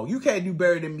gonna go? You can't do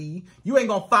better than me. You ain't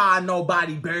gonna find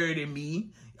nobody better than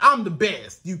me. I'm the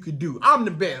best you could do. I'm the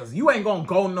best. You ain't gonna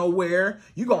go nowhere.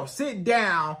 You gonna sit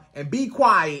down and be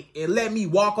quiet and let me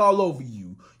walk all over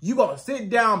you. You gonna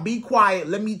sit down, be quiet,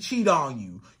 let me cheat on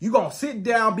you. You gonna sit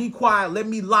down, be quiet, let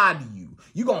me lie to you.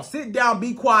 You gonna sit down,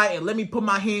 be quiet, and let me put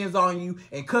my hands on you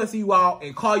and cuss you out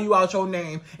and call you out your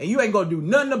name, and you ain't gonna do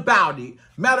nothing about it.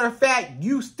 Matter of fact,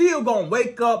 you still gonna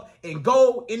wake up and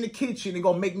go in the kitchen and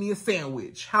gonna make me a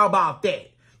sandwich. How about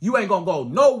that? You ain't gonna go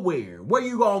nowhere. Where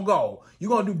you gonna go? You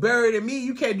gonna do better than me?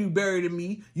 You can't do better than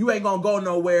me. You ain't gonna go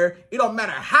nowhere. It don't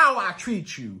matter how I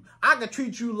treat you. I could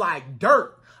treat you like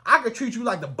dirt. I could treat you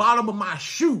like the bottom of my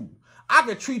shoe. I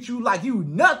could treat you like you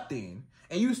nothing,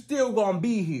 and you still gonna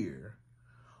be here.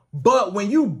 But when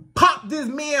you pop this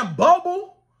man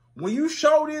bubble, when you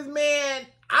show this man,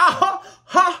 I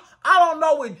don't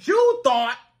know what you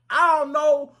thought. I don't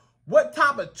know what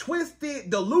type of twisted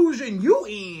delusion you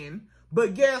in.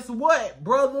 But guess what,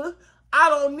 brother? I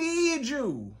don't need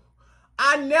you.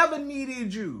 I never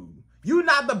needed you. You're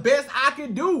not the best I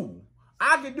could do.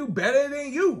 I could do better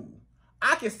than you.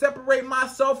 I can separate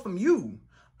myself from you.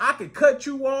 I could cut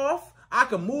you off. I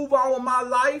could move on with my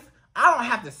life. I don't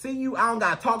have to see you. I don't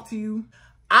got to talk to you.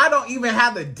 I don't even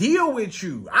have to deal with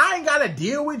you. I ain't got to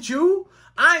deal with you.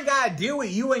 I ain't got to deal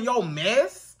with you and your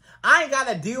mess. I ain't got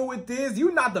to deal with this.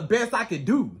 You're not the best I could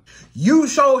do. You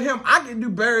show him I can do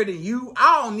better than you.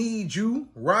 I don't need you,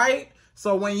 right?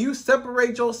 So when you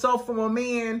separate yourself from a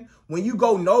man, when you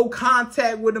go no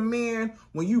contact with a man,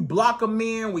 when you block a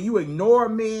man, when you ignore a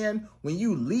man, when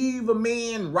you leave a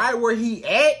man right where he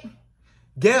at,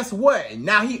 guess what?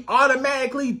 Now he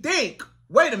automatically think,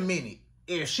 wait a minute,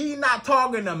 if she not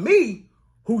talking to me,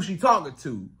 who she talking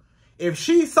to? If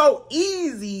she's so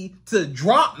easy to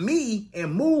drop me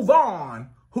and move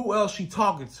on, who else she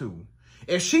talking to?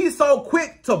 If she's so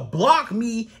quick to block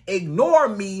me, ignore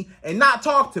me, and not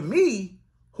talk to me,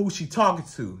 who she talking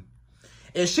to?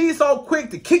 If she's so quick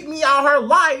to kick me out her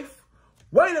life,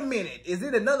 wait a minute, is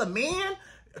it another man?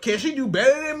 Can she do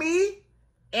better than me?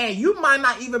 And you might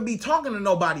not even be talking to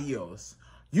nobody else.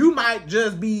 You might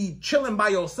just be chilling by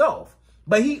yourself.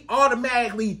 But he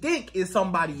automatically think it's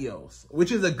somebody else,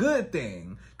 which is a good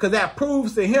thing. Because that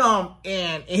proves to him,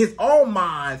 and in his own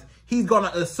mind, he's going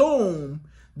to assume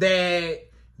that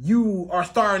you are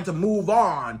starting to move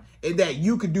on and that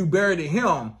you could do better than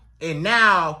him. And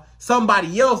now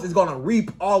somebody else is going to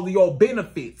reap all of your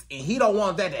benefits. And he don't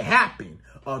want that to happen.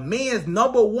 A man's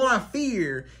number one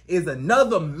fear is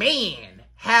another man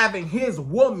having his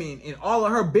woman and all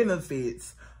of her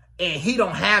benefits, and he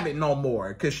don't have it no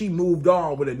more because she moved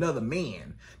on with another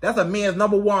man. That's a man's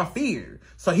number one fear.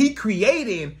 So he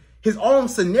creating his own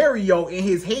scenario in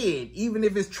his head, even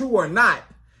if it's true or not,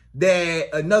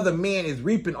 that another man is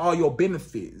reaping all your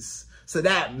benefits. So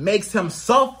that makes him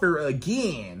suffer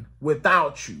again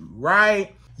without you,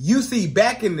 right? You see,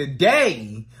 back in the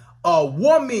day, a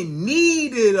woman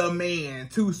needed a man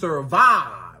to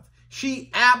survive. She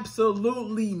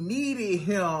absolutely needed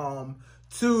him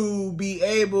to be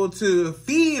able to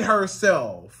feed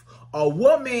herself. A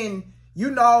woman, you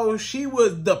know, she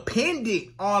was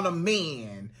dependent on a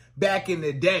man back in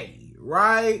the day,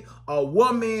 right? A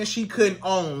woman, she couldn't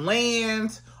own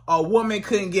land. A woman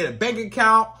couldn't get a bank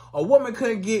account. A woman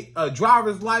couldn't get a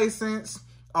driver's license.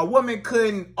 A woman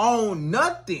couldn't own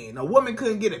nothing. A woman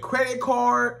couldn't get a credit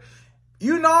card.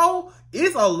 You know,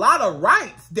 it's a lot of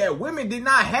rights that women did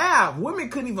not have. Women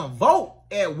couldn't even vote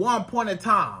at one point in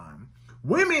time.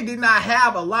 Women did not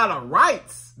have a lot of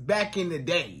rights back in the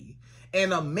day.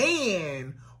 And a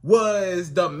man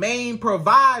was the main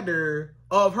provider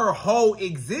of her whole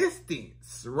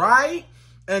existence, right?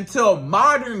 Until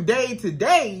modern day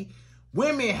today,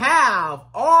 women have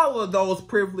all of those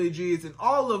privileges and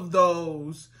all of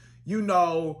those, you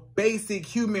know, basic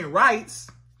human rights.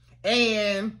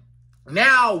 And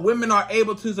now women are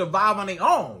able to survive on their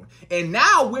own. And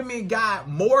now women got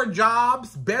more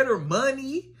jobs, better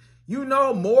money, you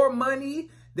know, more money.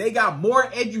 They got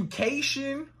more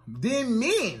education than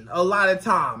men a lot of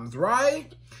times,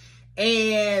 right?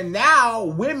 And now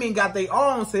women got their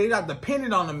own, so they got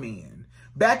dependent on a man.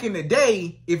 Back in the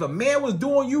day, if a man was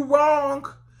doing you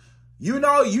wrong, you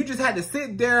know, you just had to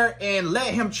sit there and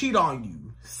let him cheat on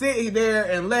you. Sit there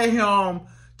and let him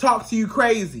talk to you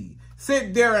crazy.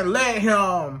 Sit there and let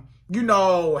him, you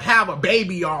know, have a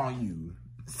baby on you.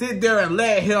 Sit there and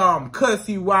let him cuss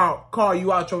you out, call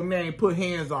you out your name, put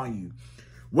hands on you.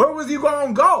 Where was you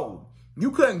gonna go?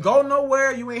 You couldn't go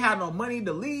nowhere. You ain't had no money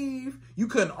to leave. You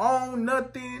couldn't own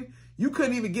nothing. You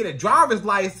couldn't even get a driver's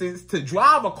license to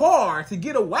drive a car to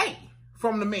get away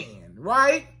from the man,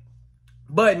 right?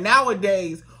 But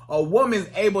nowadays, a woman's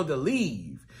able to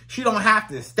leave. She don't have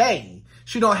to stay.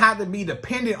 She don't have to be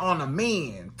dependent on a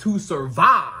man to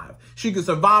survive. She can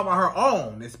survive on her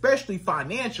own, especially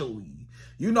financially.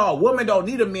 You know, a woman don't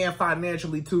need a man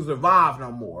financially to survive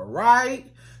no more, right?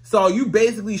 So you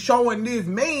basically showing this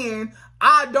man,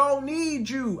 I don't need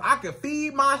you. I can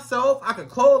feed myself. I can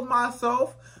clothe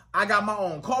myself. I got my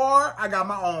own car. I got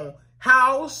my own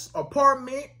house,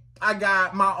 apartment. I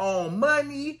got my own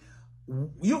money.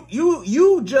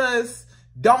 You just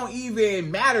don't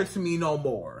even matter to me no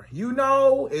more. You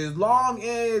know, as long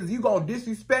as you gonna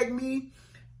disrespect me,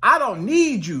 I don't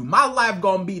need you. My life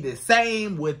gonna be the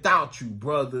same without you,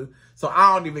 brother. So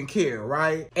I don't even care,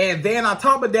 right? And then on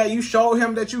top of that, you show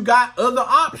him that you got other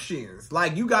options.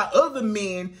 Like you got other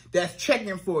men that's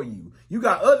checking for you. You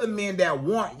got other men that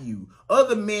want you.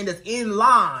 Other men that's in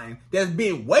line, that's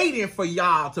been waiting for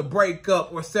y'all to break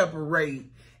up or separate.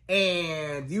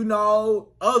 And, you know,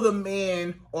 other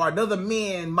men or another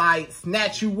man might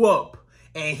snatch you up.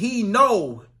 And he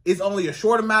know it's only a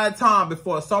short amount of time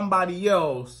before somebody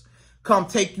else come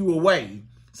take you away.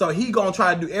 So he gonna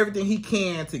try to do everything he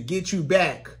can to get you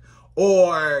back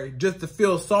or just to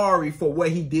feel sorry for what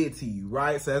he did to you,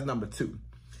 right? So that's number 2.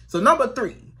 So number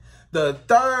 3, the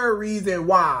third reason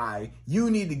why you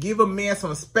need to give a man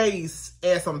some space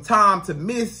and some time to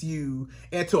miss you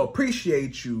and to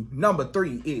appreciate you, number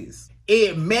 3 is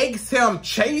it makes him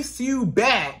chase you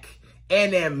back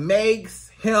and it makes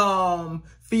him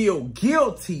feel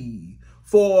guilty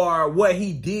for what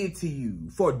he did to you,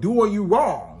 for doing you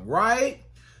wrong, right?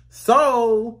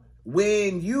 So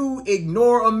when you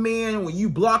ignore a man, when you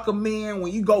block a man,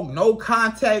 when you go no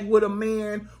contact with a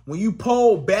man, when you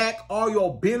pull back all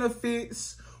your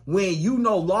benefits, when you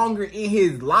no longer in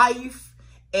his life,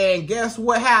 and guess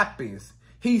what happens?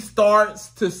 He starts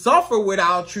to suffer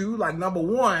without you. Like, number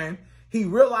one, he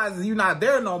realizes you're not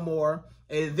there no more.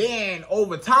 And then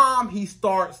over time, he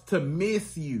starts to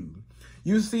miss you.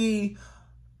 You see,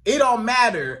 it don't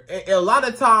matter. A lot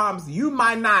of times you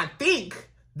might not think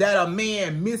that a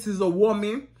man misses a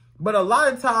woman, but a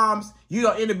lot of times, you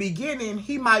know, in the beginning,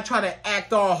 he might try to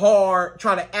act all hard,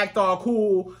 try to act all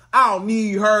cool. I don't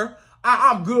need her.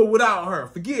 I'm good without her.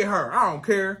 Forget her. I don't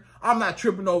care. I'm not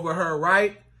tripping over her,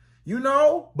 right? You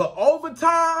know, but over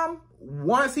time,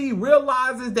 once he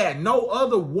realizes that no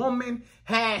other woman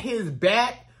had his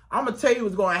back, I'm going to tell you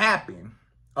what's going to happen.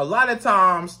 A lot of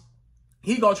times,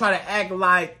 he going to try to act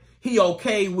like he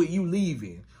okay with you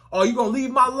leaving. Oh, you going to leave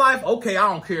my life? Okay, I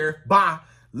don't care. Bye.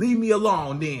 Leave me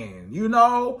alone then, you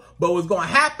know? But what's going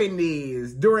to happen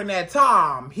is, during that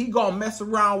time, he going to mess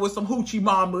around with some hoochie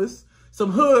mamas, some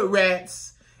hood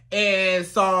rats, and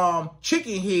some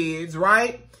chicken heads,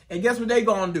 right? And guess what they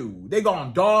gonna do? They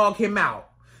gonna dog him out.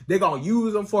 They gonna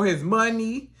use him for his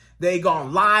money. They gonna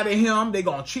lie to him. They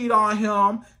gonna cheat on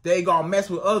him. They gonna mess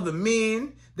with other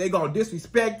men. They gonna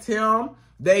disrespect him.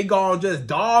 They gonna just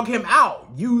dog him out.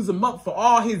 Use him up for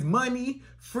all his money,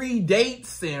 free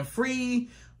dates and free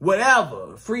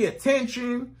whatever, free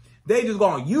attention. They just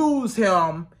gonna use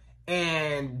him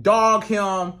and dog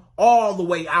him all the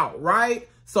way out, right?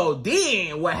 So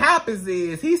then what happens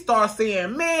is he starts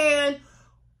saying, man,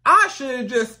 I should have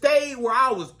just stayed where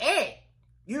I was at,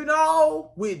 you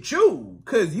know, with you.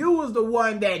 Because you was the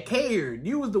one that cared.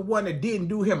 You was the one that didn't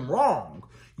do him wrong.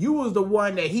 You was the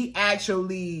one that he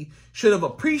actually should have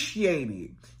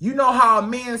appreciated. You know how a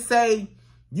man say,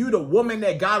 you the woman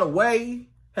that got away?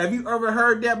 Have you ever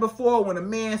heard that before? When a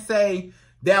man say,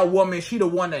 that woman, she the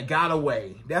one that got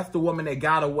away. That's the woman that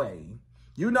got away.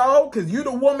 You know, because you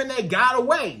the woman that got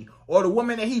away. Or the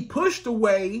woman that he pushed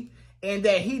away and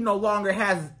that he no longer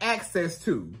has access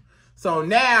to. So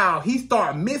now he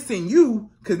start missing you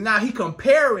because now he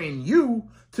comparing you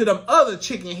to them other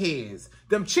chicken heads.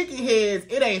 Them chicken heads,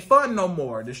 it ain't fun no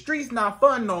more. The streets not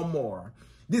fun no more.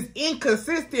 This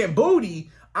inconsistent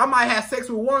booty, I might have sex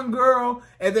with one girl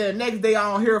and then the next day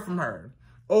I don't hear from her.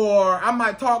 Or I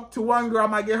might talk to one girl, I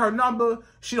might get her number,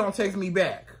 she don't text me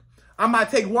back. I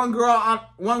might take one girl out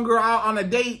on a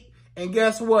date and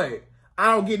guess what?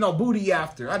 I don't get no booty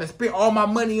after. I done spent all my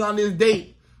money on this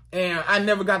date and I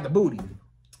never got the booty.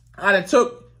 I done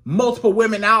took multiple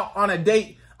women out on a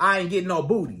date. I ain't getting no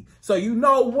booty. So you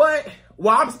know what?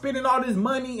 While I'm spending all this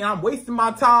money and I'm wasting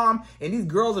my time and these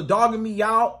girls are dogging me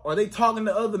out or they talking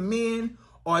to other men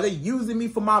or they using me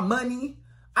for my money,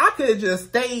 I could have just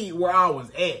stayed where I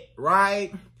was at,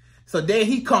 right? So then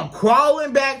he come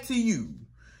crawling back to you.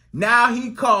 Now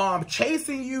he come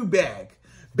chasing you back.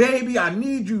 Baby, I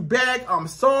need you back. I'm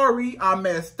sorry. I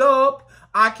messed up.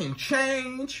 I can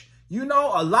change. You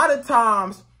know, a lot of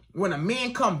times when a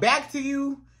man come back to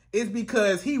you, it's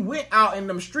because he went out in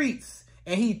them streets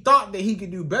and he thought that he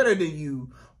could do better than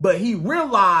you, but he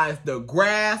realized the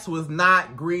grass was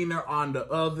not greener on the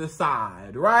other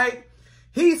side, right?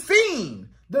 He seen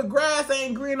the grass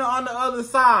ain't greener on the other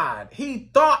side. He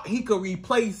thought he could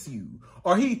replace you,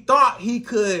 or he thought he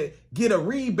could get a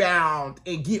rebound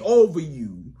and get over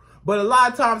you. But a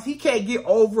lot of times he can't get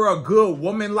over a good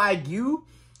woman like you,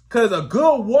 because a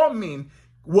good woman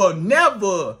will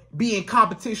never be in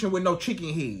competition with no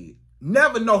chicken head.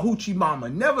 Never no hoochie mama.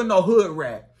 Never no hood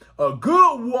rat. A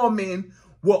good woman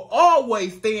will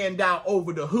always stand out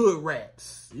over the hood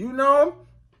rats. You know?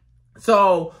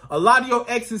 So a lot of your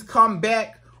exes come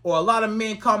back, or a lot of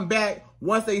men come back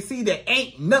once they see that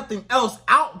ain't nothing else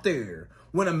out there.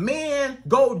 When a man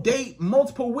go date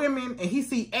multiple women and he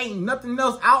see ain't nothing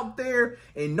else out there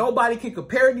and nobody can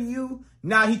compare to you,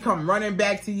 now he come running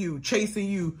back to you, chasing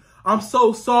you. I'm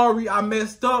so sorry, I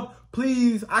messed up.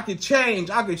 Please, I could change.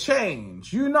 I could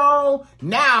change. You know,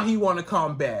 now he want to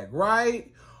come back,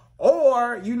 right?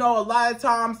 Or, you know, a lot of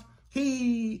times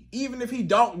even if he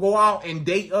don't go out and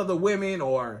date other women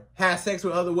or have sex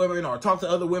with other women or talk to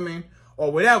other women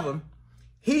or whatever,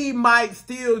 he might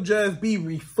still just be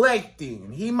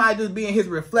reflecting. He might just be in his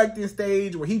reflecting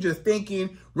stage where he just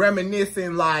thinking,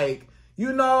 reminiscing like,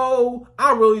 you know,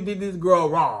 I really did this girl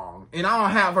wrong and I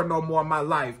don't have her no more in my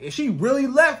life. And she really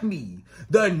left me.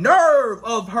 The nerve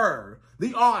of her,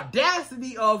 the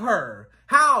audacity of her.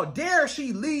 How dare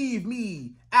she leave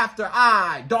me after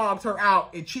I dogged her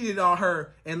out and cheated on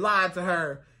her and lied to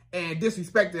her and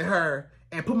disrespected her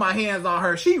and put my hands on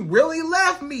her? She really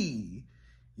left me.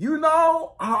 You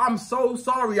know, I'm so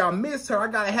sorry. I miss her. I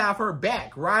got to have her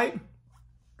back, right?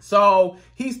 So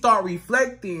he start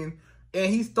reflecting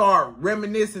and he start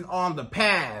reminiscing on the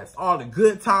past, all the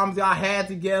good times y'all had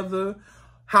together,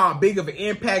 how big of an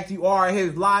impact you are in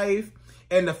his life,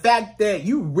 and the fact that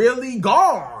you really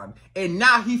gone. And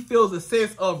now he feels a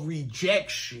sense of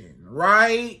rejection,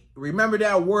 right? Remember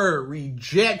that word,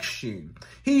 rejection.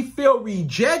 He feel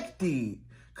rejected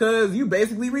because you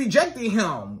basically rejected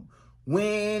him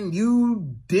when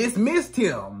you dismissed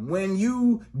him, when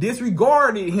you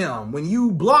disregarded him, when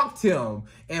you blocked him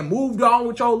and moved on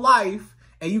with your life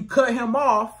and you cut him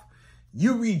off.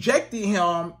 You rejected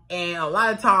him, and a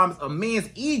lot of times a man's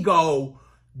ego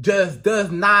just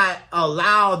does not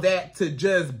allow that to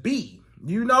just be.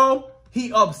 You know,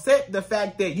 he upset the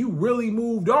fact that you really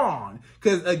moved on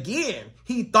because, again,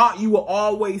 he thought you would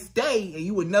always stay and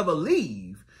you would never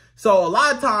leave. So a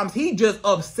lot of times he just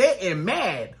upset and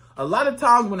mad. A lot of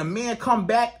times when a man come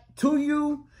back to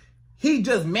you, he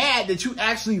just mad that you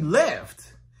actually left.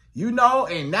 You know,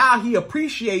 and now he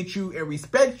appreciates you and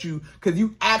respects you because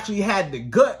you actually had the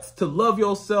guts to love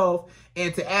yourself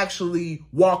and to actually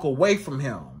walk away from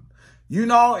him. You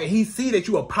know, and he see that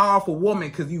you're a powerful woman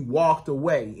because you walked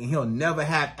away and he'll never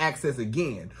have access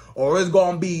again. Or it's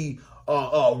going to be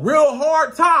a real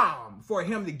hard time for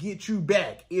him to get you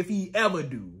back if he ever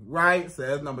do, right? So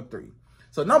that's number 3.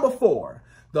 So number 4.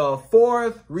 The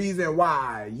 4th reason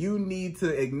why you need to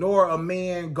ignore a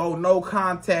man, go no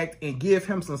contact, and give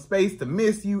him some space to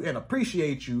miss you and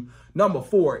appreciate you. Number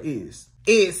 4 is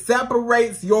it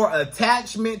separates your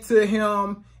attachment to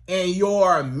him and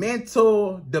your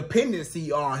mental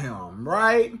dependency on him,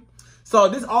 right? So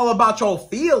this is all about your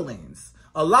feelings.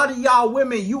 A lot of y'all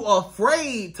women, you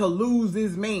afraid to lose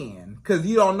this man because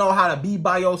you don't know how to be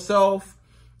by yourself,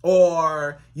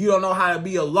 or you don't know how to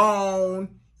be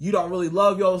alone. You don't really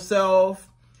love yourself.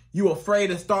 You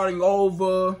afraid of starting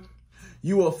over.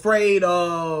 You afraid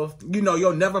of, you know,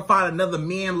 you'll never find another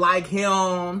man like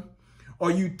him. Or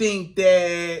you think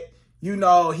that, you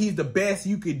know, he's the best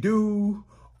you could do.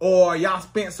 Or y'all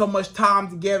spent so much time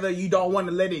together, you don't want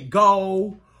to let it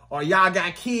go. Or y'all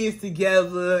got kids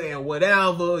together and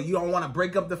whatever. You don't want to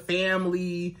break up the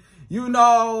family. You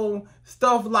know,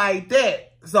 stuff like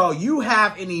that. So you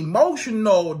have an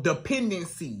emotional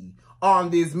dependency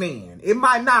on this man. It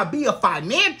might not be a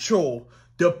financial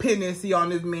dependency on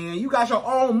this man. You got your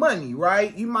own money,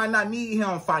 right? You might not need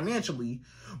him financially,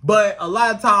 but a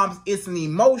lot of times it's an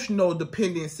emotional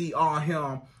dependency on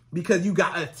him because you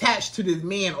got attached to this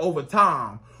man over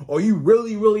time, or you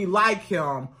really, really like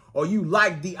him, or you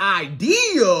like the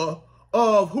idea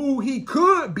of who he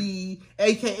could be,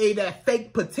 aka that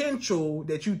fake potential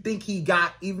that you think he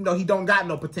got, even though he don't got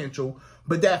no potential,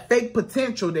 but that fake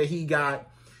potential that he got.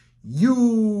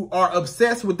 You are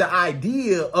obsessed with the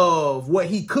idea of what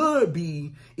he could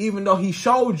be, even though he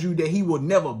showed you that he will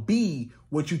never be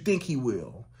what you think he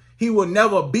will. He will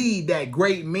never be that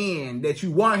great man that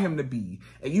you want him to be.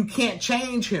 And you can't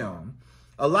change him.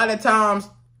 A lot of times,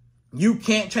 you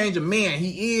can't change a man.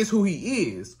 He is who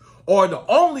he is. Or the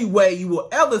only way you will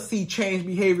ever see change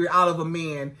behavior out of a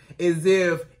man is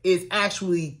if it's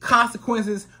actually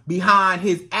consequences behind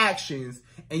his actions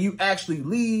and you actually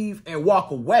leave and walk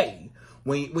away.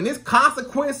 When it's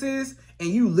consequences and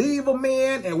you leave a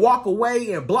man and walk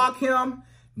away and block him,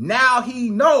 now he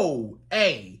know,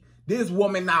 hey, this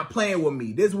woman not playing with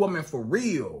me. This woman for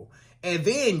real. And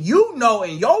then you know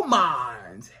in your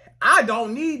mind, I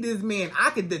don't need this man.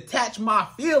 I can detach my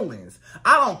feelings.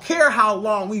 I don't care how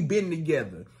long we've been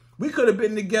together. We could have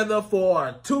been together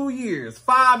for 2 years,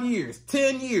 5 years,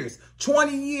 10 years,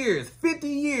 20 years, 50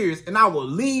 years, and I will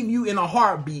leave you in a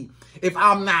heartbeat if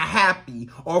I'm not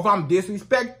happy, or if I'm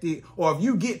disrespected, or if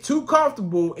you get too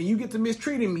comfortable and you get to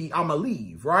mistreating me, I'm going to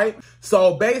leave, right?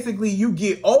 So basically, you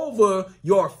get over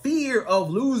your fear of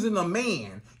losing a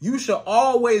man. You should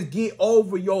always get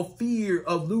over your fear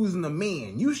of losing a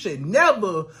man. You should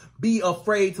never be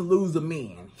afraid to lose a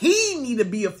man. He need to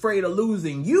be afraid of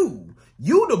losing you.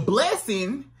 You the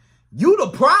blessing, you the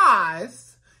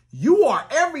prize, you are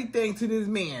everything to this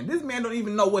man. This man don't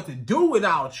even know what to do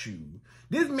without you.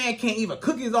 This man can't even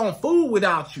cook his own food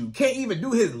without you. Can't even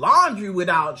do his laundry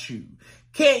without you.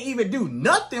 Can't even do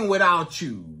nothing without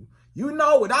you. You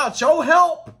know, without your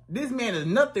help, this man is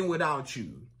nothing without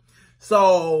you.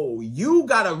 So you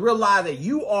got to realize that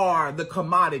you are the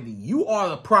commodity. You are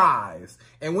the prize.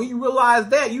 And when you realize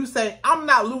that, you say, I'm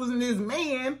not losing this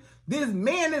man. This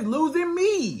man is losing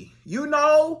me. You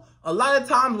know, A lot of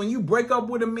times when you break up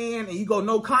with a man and you go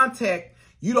no contact,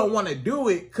 you don't want to do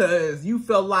it because you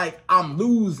feel like I'm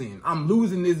losing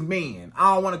this man.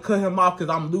 I don't want to cut him off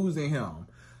because I'm losing him.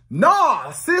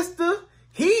 Nah, sister,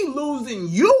 he losing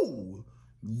you.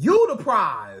 You the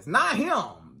prize, not him.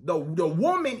 The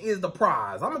woman is the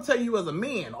prize. I'm going to tell you as a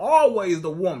man, always the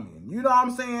woman. You know what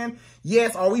I'm saying?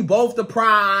 Yes, are we both the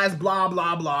prize? Blah,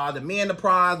 blah, blah. The man the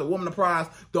prize, the woman the prize.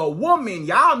 The woman,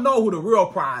 y'all know who the real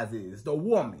prize is. The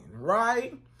woman,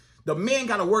 right? The man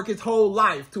got to work his whole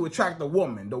life to attract the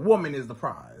woman. The woman is the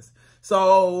prize.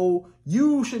 So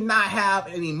you should not have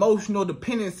an emotional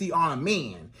dependency on a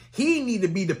man. He need to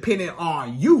be dependent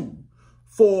on you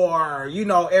for, you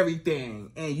know,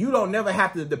 everything. And you don't never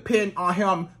have to depend on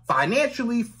him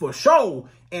financially for sure,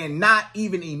 and not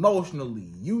even emotionally.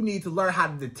 You need to learn how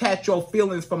to detach your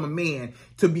feelings from a man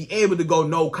to be able to go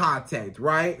no contact,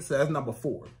 right? So that's number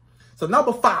 4. So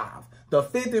number 5, the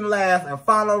 5th and last and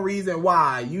final reason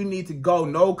why you need to go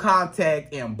no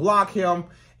contact and block him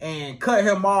and cut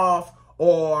him off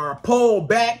or pull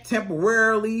back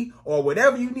temporarily or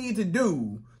whatever you need to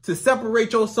do to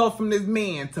separate yourself from this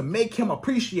man to make him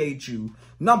appreciate you.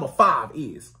 Number 5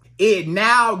 is it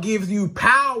now gives you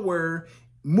power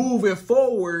moving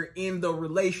forward in the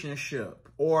relationship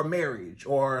or marriage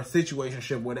or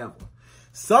situationship, whatever.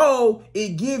 So it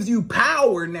gives you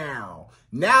power now.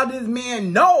 Now this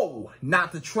man know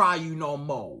not to try you no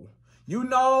more. You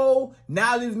know,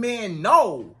 now this man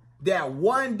know that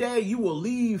one day you will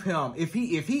leave him. If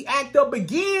he act up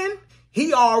again,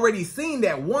 he already seen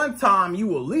that one time you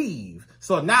will leave.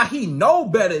 So now he know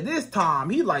better this time.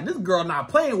 He like, this girl not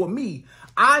playing with me.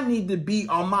 I need to be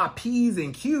on my P's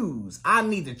and Q's. I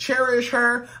need to cherish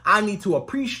her. I need to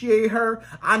appreciate her.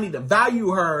 I need to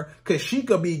value her because she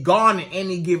could be gone at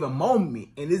any given moment.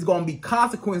 And there's going to be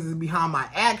consequences behind my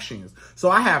actions. So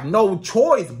I have no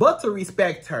choice but to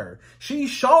respect her. She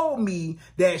showed me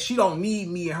that she don't need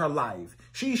me in her life.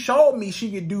 She showed me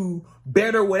she could do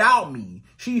better without me.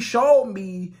 She showed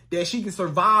me that she can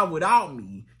survive without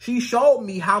me. She showed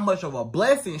me how much of a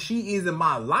blessing she is in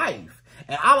my life.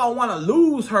 And I don't want to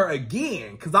lose her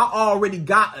again because I already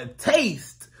got a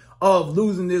taste of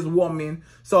losing this woman.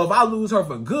 So if I lose her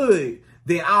for good,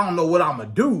 then I don't know what I'm going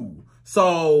to do.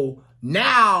 So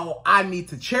now I need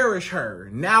to cherish her.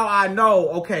 Now I know,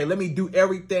 okay, let me do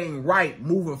everything right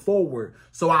moving forward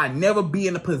so I never be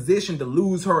in a position to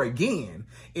lose her again.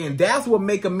 And that's what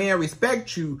make a man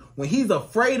respect you. When he's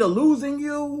afraid of losing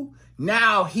you,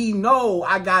 now he know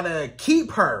I gotta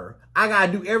keep her. I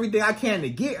gotta do everything I can to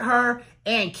get her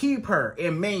and keep her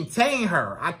and maintain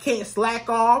her. I can't slack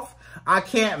off. I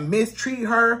can't mistreat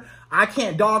her. I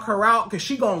can't dog her out because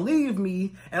she gonna leave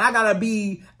me, and I gotta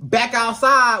be back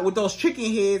outside with those chicken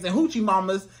heads and hoochie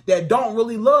mamas that don't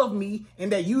really love me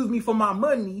and that use me for my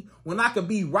money when I could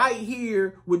be right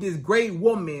here with this great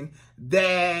woman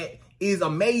that is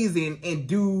amazing and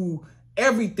do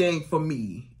everything for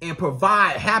me and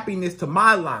provide happiness to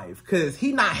my life, because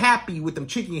he not happy with them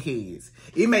chicken heads.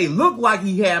 It may look like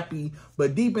he happy,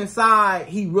 but deep inside,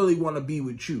 he really want to be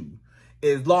with you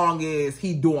as long as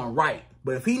he doing right.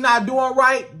 But if he not doing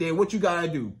right, then what you got to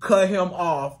do? Cut him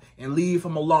off and leave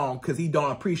him alone because he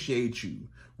don't appreciate you,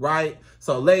 right?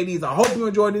 So, ladies, I hope you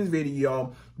enjoyed this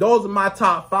video. Those are my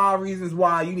top 5 reasons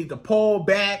why you need to pull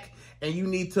back and you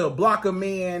need to block a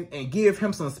man and give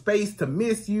him some space to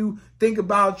miss you, think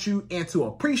about you, and to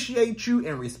appreciate you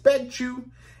and respect you.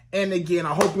 And again,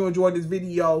 I hope you enjoyed this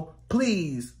video.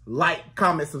 Please like,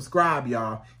 comment, subscribe,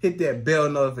 y'all. Hit that bell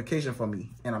notification for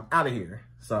me. And I'm out of here.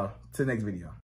 So, to the next video.